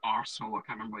 that arsehole, I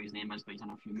can't remember what his name is, but he's in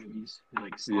a few movies who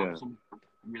like yeah. slaps him. I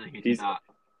really hated He's that.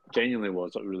 genuinely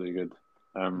was really good.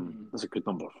 Mm-hmm. That's a good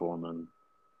number four, man.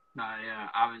 Nah, yeah,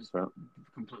 I was But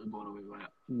completely blown away by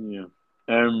it.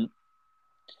 yeah.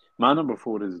 My number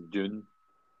four is Dune.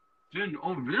 June,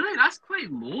 oh really? That's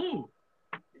quite low.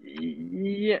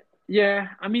 Yeah, yeah.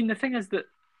 I mean, the thing is that,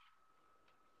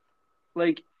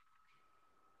 like,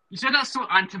 You said that's so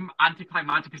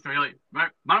anticlimactic. It's really right.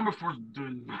 My number four is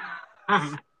Dune.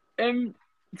 um,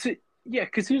 so, yeah,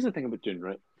 because here's the thing about Dune,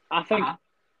 right? I think Uh-huh.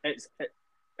 it's it,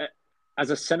 as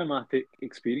a cinematic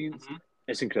experience, Mm-hmm.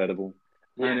 it's incredible,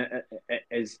 and Yeah, it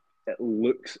is. It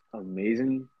looks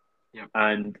amazing, yeah.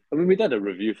 and I mean, we did a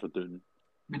review for Dune.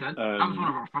 We did. That was one Um,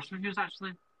 of our first reviews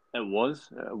actually. it was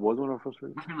one of our first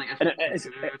reviews, Must have been like and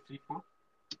episode two, three, four.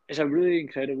 it's a really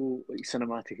incredible like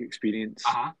cinematic experience.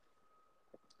 Uh-huh.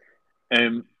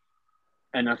 Um,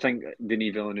 and I think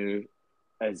Denis Villeneuve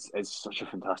is such a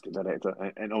fantastic director,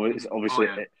 and it's Mm-hmm. Oh obviously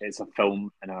yeah. it's a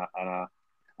film and a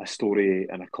story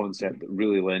and a concept Mm-hmm. that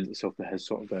really lends itself to his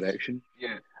sort of direction.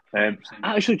 Yeah. 100%.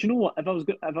 Actually, do you know what? If I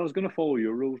was going to follow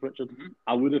your rules, Richard, Mm-hmm.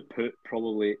 I would have put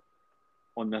probably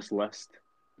on this list.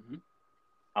 Mm-hmm.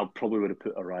 I probably would have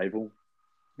put Arrival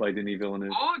by Denis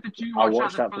Villeneuve. Oh, did you I watch that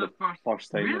watched that for for the the first?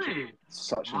 first time. It's Really?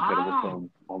 such an incredible Wow.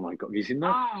 film. Oh my god, have you seen that?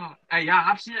 Ah, yeah,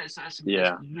 I've seen it. It's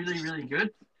Yeah, really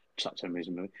good. such an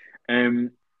amazing movie.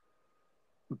 Um,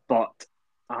 but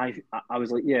I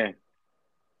was like, yeah,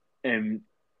 um,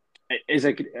 it is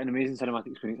an amazing cinematic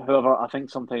experience. However, I think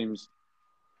sometimes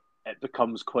it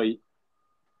becomes quite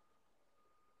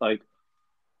like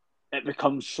it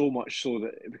becomes so much so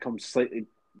that it becomes slightly.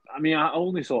 I mean, I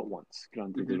only saw it once,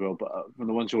 granted as Mm-hmm. well, but from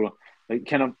the ones who were like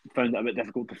kind of found it a bit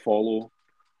difficult to follow.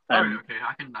 All right, Um, okay,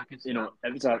 I can see you that. know,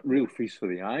 it was a real feast for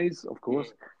the eyes, of course.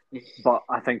 But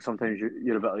I think sometimes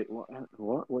you're a bit like,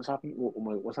 what's happening?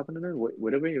 What's happening now?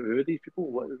 Where are we? Who are these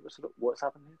people? What's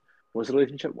happening here? What's the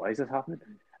relationship? Why is this happening?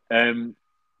 Um,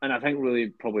 and I think really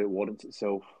probably it warrants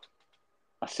itself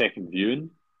a second viewing,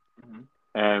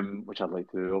 Mm-hmm. which I'd like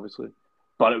to do, obviously.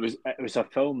 But it was a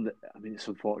film that, I mean, it's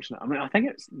unfortunate. I mean, I think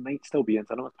it might still be in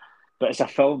cinemas, but it's a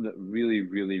film that really,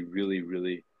 really, really,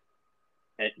 really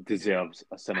it deserves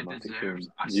a It cinematic deserves viewing.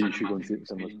 a You should go and cinematic see it in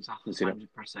cinemas experience, and see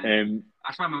that. 100%. Um,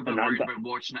 That's why I'm a and bit worried about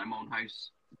watching it in my own house.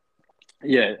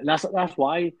 yeah, and that's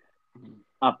why Mm-hmm.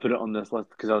 I put it on this list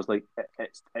because I was like,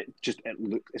 it's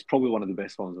probably one of the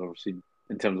best films I've ever seen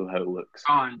in terms of how it looks.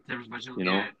 Oh, and there's visual, You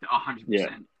yeah, know, hundred yeah,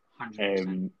 percent,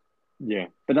 100%. yeah.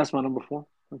 But that's my number four,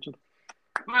 Richard.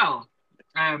 Well,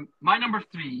 my number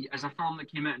three is a film that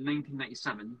came out in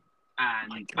 1997, My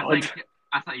and God.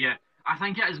 I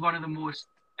think it is one of the most,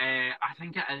 I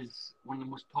think it is one of the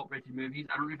most top-rated movies.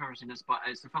 I don't know if you've ever seen this, but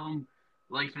it's the film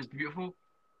Life is Beautiful.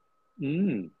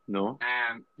 No,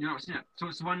 You know, seen it. So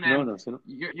it's the one. no, no, seen it.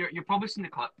 You're probably seen the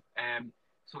clip.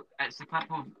 So it's the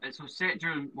clip of it's so set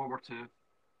during World War Two.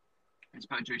 It's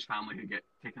about a Jewish family who get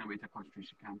taken away to a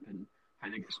concentration camp and how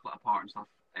they get split apart and stuff.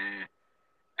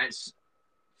 It's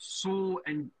so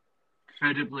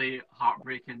incredibly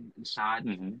heartbreaking and sad.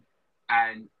 Mm-hmm.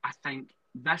 And I think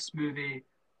this movie,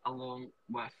 along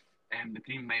with The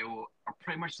Green Mile, are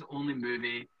pretty much the only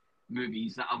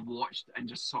movies that I've watched and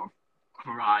just sort of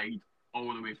cried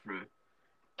all the way through.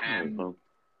 All right, Um, well,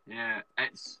 yeah,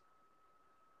 it's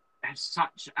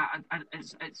such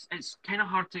it's kind of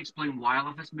hard to explain why I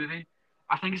love this movie.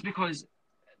 I think it's because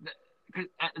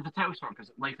the title sort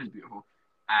because life is beautiful,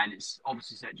 and it's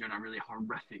obviously set during a really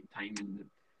horrific time in the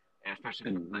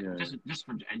especially for, and like yeah, just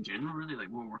for in general, really like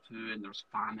World War Two, and there's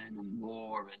famine and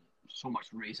war and so much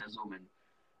racism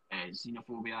and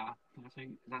xenophobia. Kind of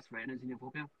thing. That's right,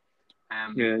 xenophobia.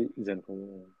 Um, yeah,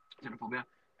 Xenophobia. xenophobia.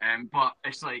 But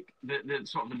it's like the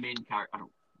sort of the main character. I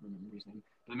don't remember his name,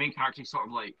 but the main character. He's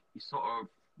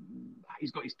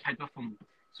got his kid with him,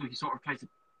 so he sort of tries to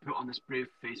put on this brave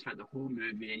face throughout the whole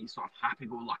movie, and he's sort of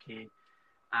happy-go-lucky,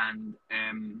 and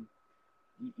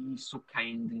he's so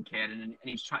kind and caring, and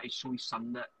he's trying to show his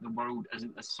son that the world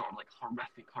isn't this sort of like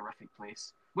horrific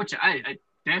place, which it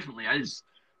definitely is,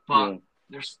 but Yeah,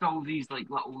 there's still these like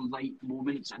little light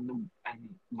moments in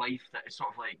life that is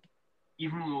sort of like,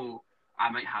 even though I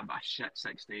might have a shit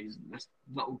 6 days, this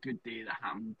little good day that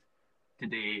happened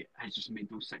today has just made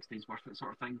those 6 days worth it,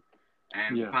 sort of thing.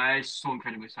 yeah. But it's so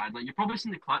incredibly sad. Like you've probably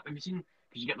seen the clip. Have you seen?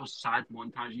 Because you get those sad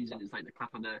montages, and it's like the clip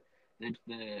of the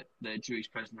Jewish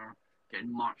prisoner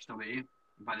getting marched away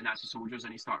by the Nazi soldiers,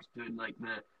 and he starts doing like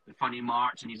the funny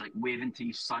march, and he's like waving to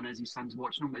his son as his son's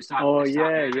watching him. Oh It's that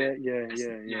yeah, movie. yeah, yeah, It's yeah,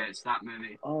 yeah, yeah. it's that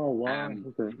movie. Oh wow,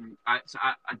 okay. I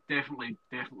definitely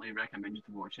recommend you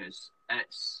to watch it.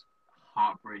 It's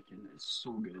heartbreaking. It's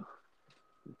so good.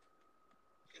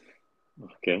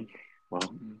 Okay. Wow.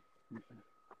 Mm-hmm.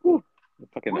 Whew.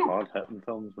 Fucking Woo! hard hitting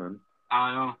films, man.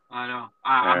 I know.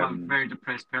 I'm a Um, very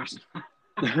depressed person.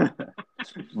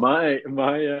 my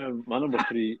number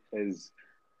three is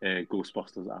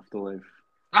Ghostbusters Afterlife.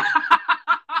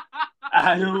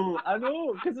 I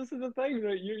know, because this is the thing,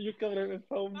 right? You're coming out with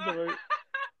films about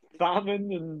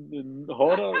famine and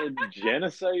horror and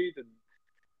genocide, and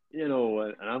and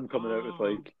I'm coming out with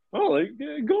Oh. like,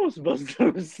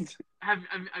 Ghostbusters. Have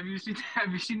you seen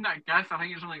have you seen that gif? I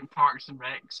think it's on like Parks and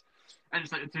Recs, and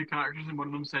it's like the two characters, and one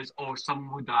of them says, "Oh,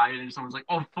 someone will die," and then someone's like,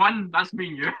 "Oh, fun, that's me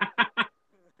and you."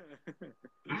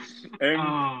 um,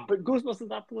 Oh. but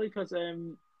Ghostbusters Afterlife has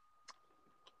it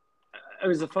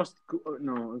was the first.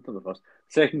 No, it's not the first.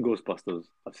 Second Ghostbusters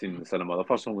I've seen in the cinema. The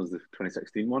first one was the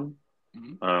 2016 one,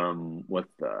 Mm-hmm. with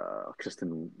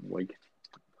Kristen Wiig,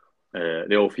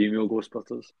 the all-female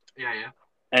Ghostbusters. Yeah.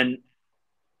 And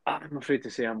I'm afraid to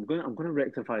say I'm going to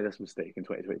rectify this mistake in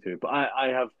 2022. But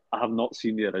I have not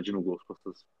seen the original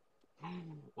Ghostbusters. I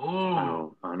Oh.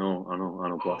 know, I know, I know, I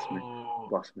know. Blasphemy, Oh.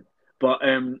 blasphemy. But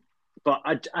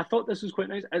I thought this was quite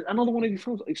nice. Another one of these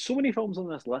films, like so many films on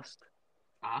this list,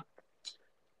 Uh-huh.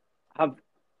 have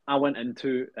I went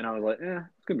into and I was like, yeah,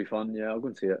 it's gonna be fun. Yeah, I'll go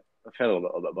and see it. I felt a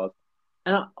little bit bad,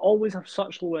 and I always have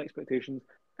such low expectations,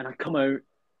 and I come out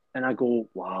and I go,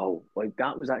 wow, like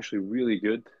that was actually really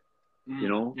good, you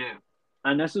know. Yeah.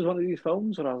 And this is one of these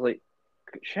films where I was like,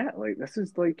 shit, like this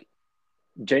is like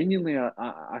genuinely,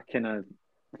 I kind of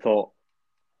thought,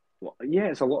 well, yeah,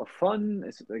 it's a lot of fun.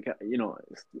 It's like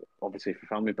it's obviously for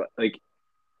family, but like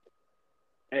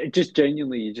it just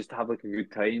genuinely, you just have like a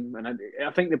good time. And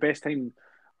I think the best time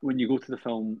when you go to the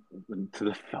film, to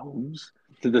the films,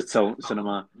 to the The film.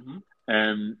 cinema, Mm-hmm.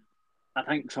 um, I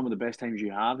think some of the best times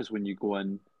you have is when you go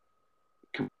in,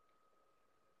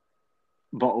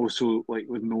 but also like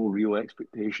with no real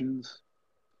expectations.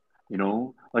 You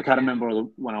know, like I Yeah. remember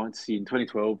when I went to see in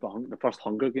 2012, the first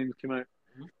Hunger Games came out,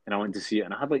 Mhm. and I went to see it,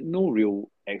 and I had like no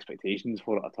real expectations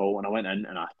for it at all. And I went in,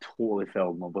 and I totally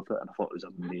fell in love with it, and I thought it was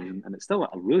Really? amazing. And it's still, I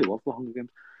really love the Hunger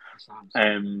Games. That's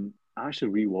sad. I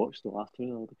actually rewatched the last two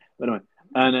the other day. But anyway,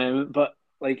 and but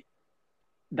like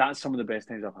that's some of the best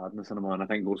times I've had in the cinema, and I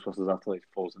think Ghostbusters Afterlife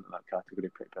falls into that category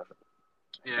pretty perfect.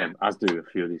 Yeah. As do a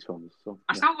few of these films. So yeah.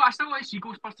 I still want to see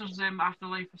Ghostbusters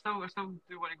Afterlife. I still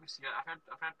do want to go see it. I've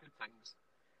heard good things.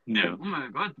 Yeah. Oh my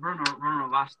god, we're on our Our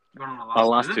last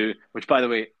last two. two, which by the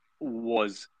way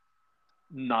was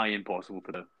nigh impossible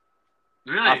to do.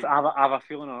 Really? I have a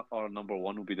feeling our number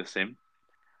one will be the same,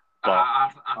 but I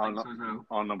think so as well.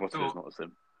 our number two is So not the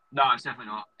same. no, it's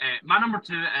definitely not. My number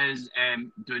two is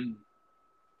Dune.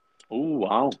 Oh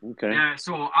wow, okay. Yeah,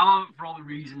 so I love it for all the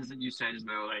reasons that you said as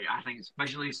well. Like I think it's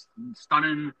visually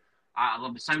stunning. I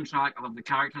love the soundtrack. I love the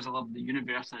characters. I love the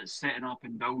universe that it's setting up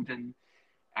and building.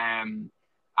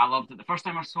 I loved it the first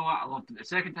time I saw it. I loved it the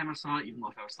second time I saw it, even though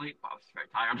I fell asleep, but I was very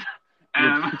tired.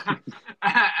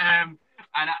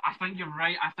 And I think you're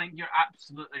right. I think you're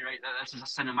absolutely right that this is a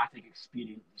cinematic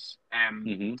experience.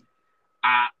 Mm-hmm.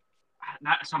 Uh,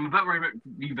 so I'm a bit worried about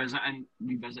revisiting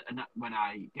it when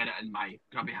I get it in my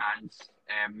grubby hands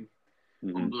on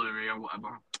Mm-hmm. Blu-ray or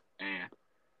whatever.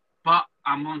 But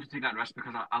I'm willing to take that risk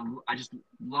because I just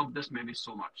love this movie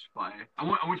so much. But I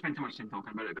won't spend too much time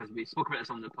talking about it because we spoke about this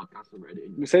on the podcast already.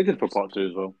 I'm excited for part two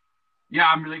as well. Yeah,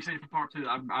 I'm really excited for part two.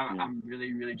 Yeah. I'm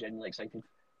really, really genuinely excited.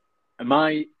 And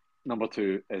my number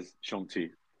two is Shang-Chi.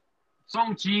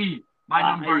 Shang-Chi, my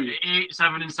number I 8,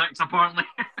 7, and 6, apparently.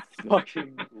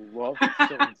 fucking love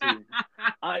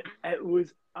Shang-Chi. It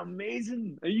was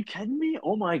amazing. Are you kidding me?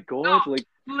 Oh my god!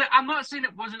 No, I'm not saying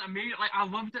it wasn't amazing. Like I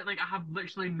loved it. Like I have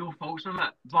literally no faults with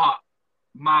it. But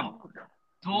my oh,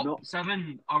 top no,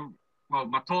 7 or well,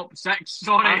 my top 6,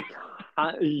 sorry,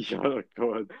 oh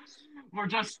god, were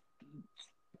just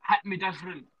hit me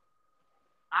different.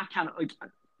 I can't like.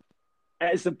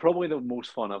 It's probably the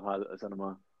most fun I've had at the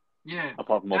cinema, Yeah.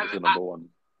 apart from obviously I, number one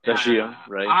this year,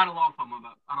 right? I had a lot of fun with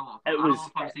it. I had a lot of fun. It I had a was lot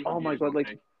of fun seeing oh it my as god, well, like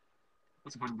Craig.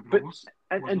 What's the point of the but rules?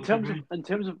 in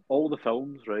terms of all the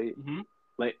films, right? Mm-hmm.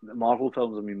 Like the Marvel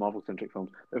films, I mean Marvel centric films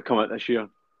that have come out this year.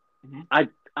 Mm-hmm.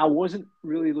 I wasn't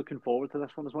really looking forward to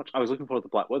this one as much. I was looking forward to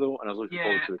Black Widow and I was looking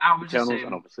forward to I was the Eternals same.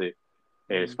 and obviously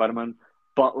Mm-hmm. Spider Man.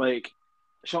 But like,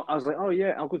 so I was like, oh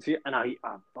yeah, I'll go see it, and I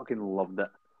fucking loved it.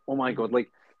 Oh my god, like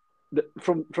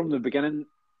from the beginning,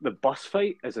 the bus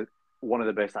fight is one of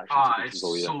the best action sequences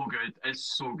all It's year. so good.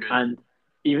 It's so good. And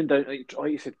even down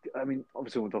like you said, I mean,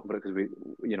 obviously we'll talk about it because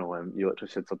you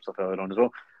literally said some stuff earlier on as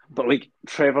well. But like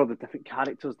Trevor, the different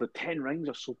characters, the Ten Rings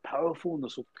are so powerful and they're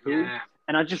so cool. Yeah.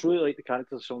 And I just really like the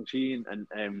characters of Shang-Chi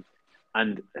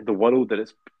and the world that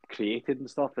it's created and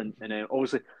stuff. And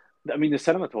obviously, I mean, the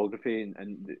cinematography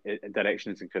and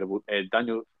direction is incredible.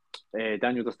 Daniel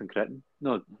Dustin Cretton,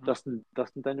 no, Dustin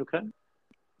Daniel Cretton,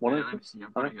 one of Let the me two. see.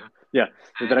 I've got it here. Yeah,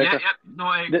 the director.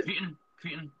 No,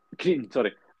 The- Keaton,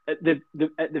 sorry. At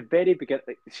the very beginning,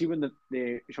 like, see when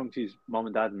the Shang-Chi's mom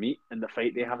and dad meet and the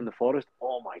fight they have in the forest.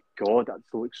 Oh my god, that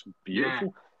looks so beautiful.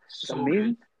 Yeah, It's so amazing.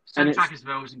 good. And Soundtrack as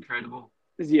well is incredible.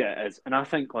 yeah, it is. And I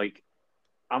think like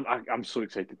I'm so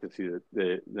excited to see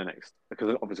the next because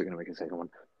they're obviously going to make a second one.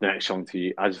 The next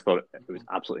Shang-Chi, I just thought it was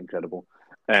absolutely incredible.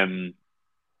 And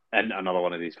another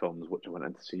one of these films which I went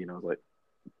in to see and I was like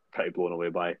pretty blown away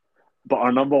by. But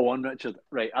our number one, Richard,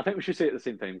 right? I think we should say it at the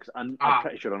same time because I'm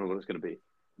pretty sure I know what it's going to be.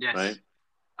 Yes. Right.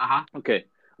 Uh-huh. Okay.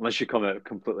 Unless you come out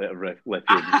completely out of left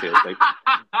field and say it's like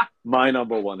my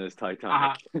number one is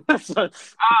Titanic.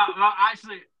 Well,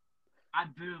 actually, I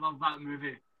do love that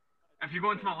movie. If you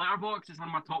go into my letterbox, it's one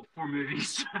of my top 4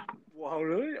 movies. Wow,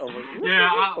 really? Oh, Yeah,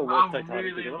 I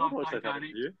really love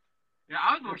Titanic. Yeah,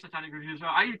 I would watch Titanic review as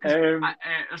well.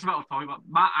 There's a bit of talking about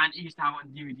my aunt used to have it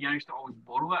on DVD. I used to always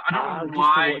borrow it. I don't know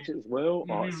why. I used to watch it as well.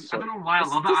 I don't know why I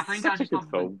love it. I think I just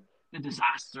love the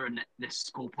disaster and the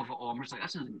scope of it all. I'm just like,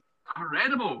 this is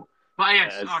incredible. But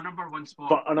yes, our number one spot.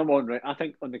 But our number one, right? I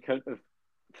think on the count of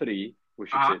 3, we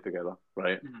should say it together,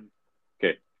 right? Mm-hmm.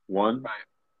 Okay, 1,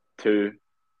 2,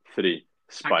 3.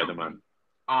 Spider-Man.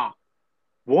 Oh.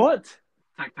 What?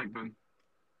 Tick, tick, boom.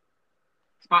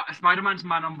 Spider-Man's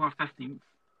my number 15th.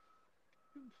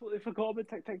 I forgot about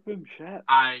Tick, Tick, Boom. Shit.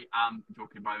 I am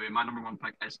joking, by the way. My number 1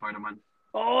 pick is Spider-Man.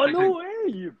 Oh, no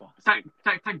way, you bastard.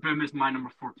 Tick, tick, boom is my number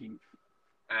 14th.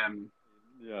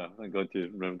 Yeah, thank God you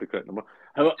remember the correct number.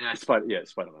 How about Spider-Man?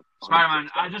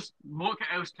 Spider-Man. What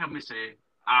else can we say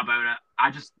about it?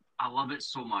 I love it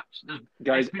so much.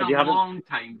 Guys, It's been if a you haven't long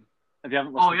time. if you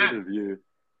haven't Oh listened yeah, to the review,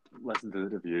 listen to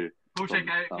the review. go check it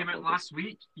out. It came out last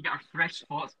week. You get our fresh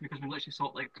thoughts because we literally saw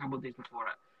it like a couple of days before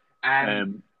it.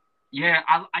 Yeah,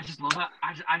 I just love it.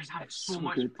 I just have so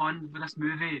much fun with this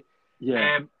movie.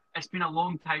 Yeah. It's been a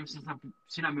long time since I've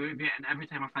seen a movie, and every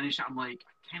time I finish it, I'm like,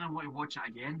 I kind of want to watch it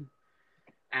again.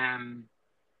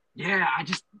 Yeah,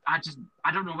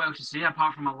 I don't know what else to say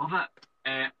apart from I love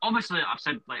it. Obviously, I've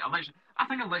said I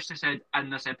think I literally said in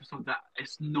this episode that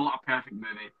it's not a perfect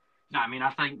movie. You know what I mean?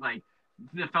 I think like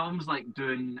the films like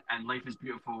Dune and Life is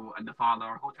Beautiful and The Father,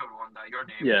 Hotel Rwanda, Your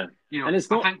Name. Yeah. You know, and it's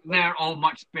not... I think they're all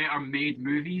much better made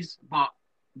movies, but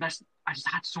I just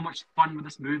had so much fun with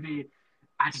this movie.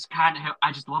 I just can't help.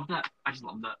 I just loved it. I just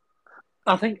loved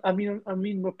it. I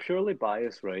mean, we're purely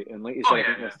biased, right? And like you said, I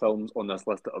think there's films on this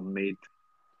list that are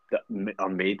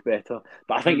made better.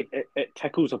 But I think it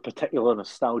tickles a particular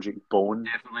nostalgic bone.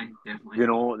 Definitely. You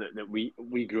know, that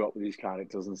we grew up with these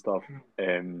characters and stuff,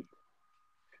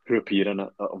 who appear in it,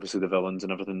 obviously the villains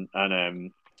and everything.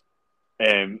 And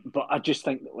but I just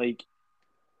think that like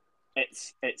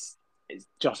it's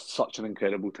just such an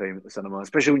incredible time at the cinema,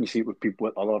 especially when you see it with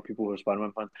other people who are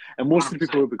Spider-Man fans. And most 100%. of the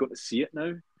people who have got to see it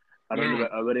now, around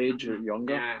about our age or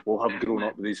younger, will have grown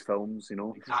up with these films, you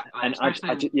know. Exactly. And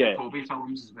especially the Tobey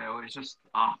films as well. It's just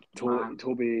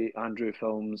Tobey, Andrew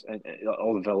films, and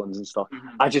all the villains and stuff.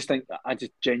 I just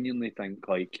genuinely think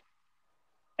like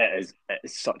it's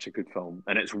such a good film,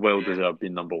 and it's well deserved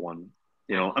being number one.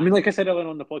 You know, I mean, like I said earlier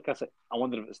on the podcast, I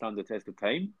wonder if it stands the test of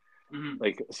time.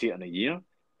 Like, see it in a year,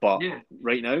 but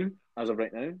right now, as of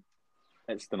right now,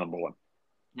 it's the number one.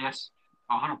 Yes,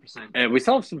 100%. We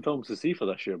still have some films to see for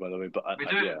this year, by the way. But we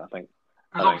do. I think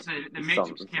because obviously the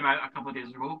Matrix came out a couple of days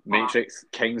ago. Matrix,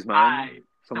 Kingsman.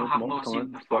 Still have not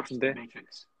seen the first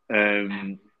Matrix.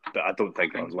 But I don't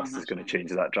think our list is going to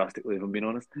change that drastically, if I'm being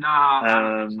honest. Nah, I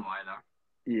don't think so either.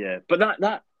 Yeah, but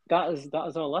that is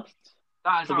our list.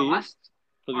 That is our list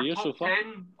for the year so far.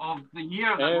 10 of the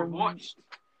year that we've watched.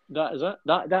 That is it.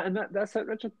 That's it,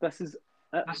 Richard. This is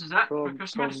it. This is it for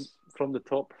Christmas. From the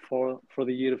top for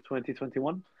the year of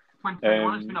 2021.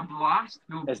 2021 has been a blast.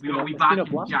 We'll be back in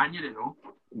January though.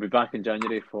 We'll be back in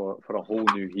January for a whole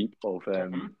new heap of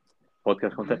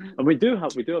podcast content, and we do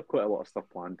have quite a lot of stuff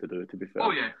planned to do. To be fair,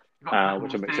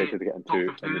 which I'm excited to get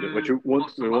into. Which we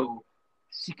won't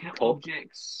secret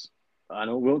objects. I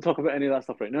know we won't talk about any of that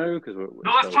stuff right now because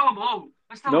let's tell them all.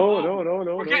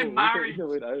 No. We're getting married.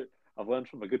 I've learned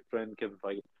from my good friend Kevin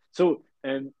Feige. So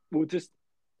we'll just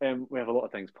we have a lot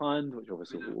of things planned, which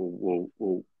obviously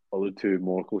we'll allude to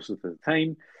more closer to the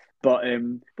time. But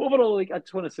overall, like I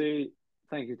just want to say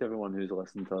thank you to everyone who's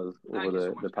listened to us over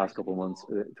the past couple of months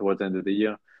towards the end of the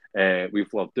year.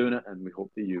 We've loved doing it, and we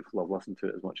hope that you've loved listening to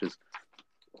it as much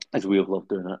as we have loved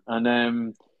doing it. And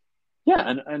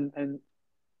and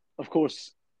of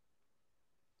course,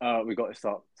 we've got to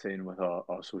start saying with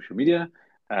our social media.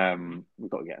 We've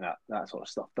got to get that sort of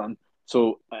stuff done.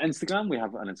 So Instagram, we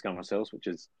have an Instagram ourselves, which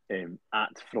is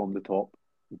at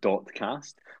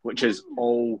fromthetop.cast, which is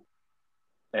all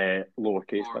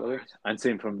lowercase, by the way. And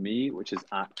same from me, which is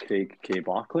at Craig K.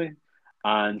 Barkley.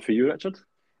 And for you, Richard?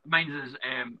 Mine is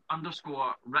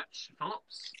 _ Rich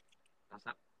Phillips. That's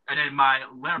it. And then my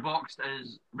letterboxd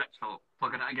is Rich Phillips.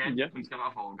 Plugging it again. Yeah. Please give it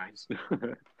a follow, guys.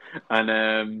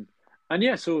 And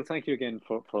yeah, so thank you again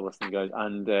for listening, guys.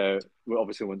 And we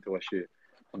obviously want to wish you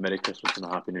a Merry Christmas and a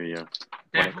Happy New Year.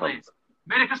 Definitely.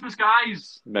 Merry Christmas,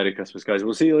 guys. Merry Christmas, guys.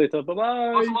 We'll see you later.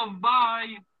 Bye-bye. Lots of love.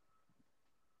 Bye.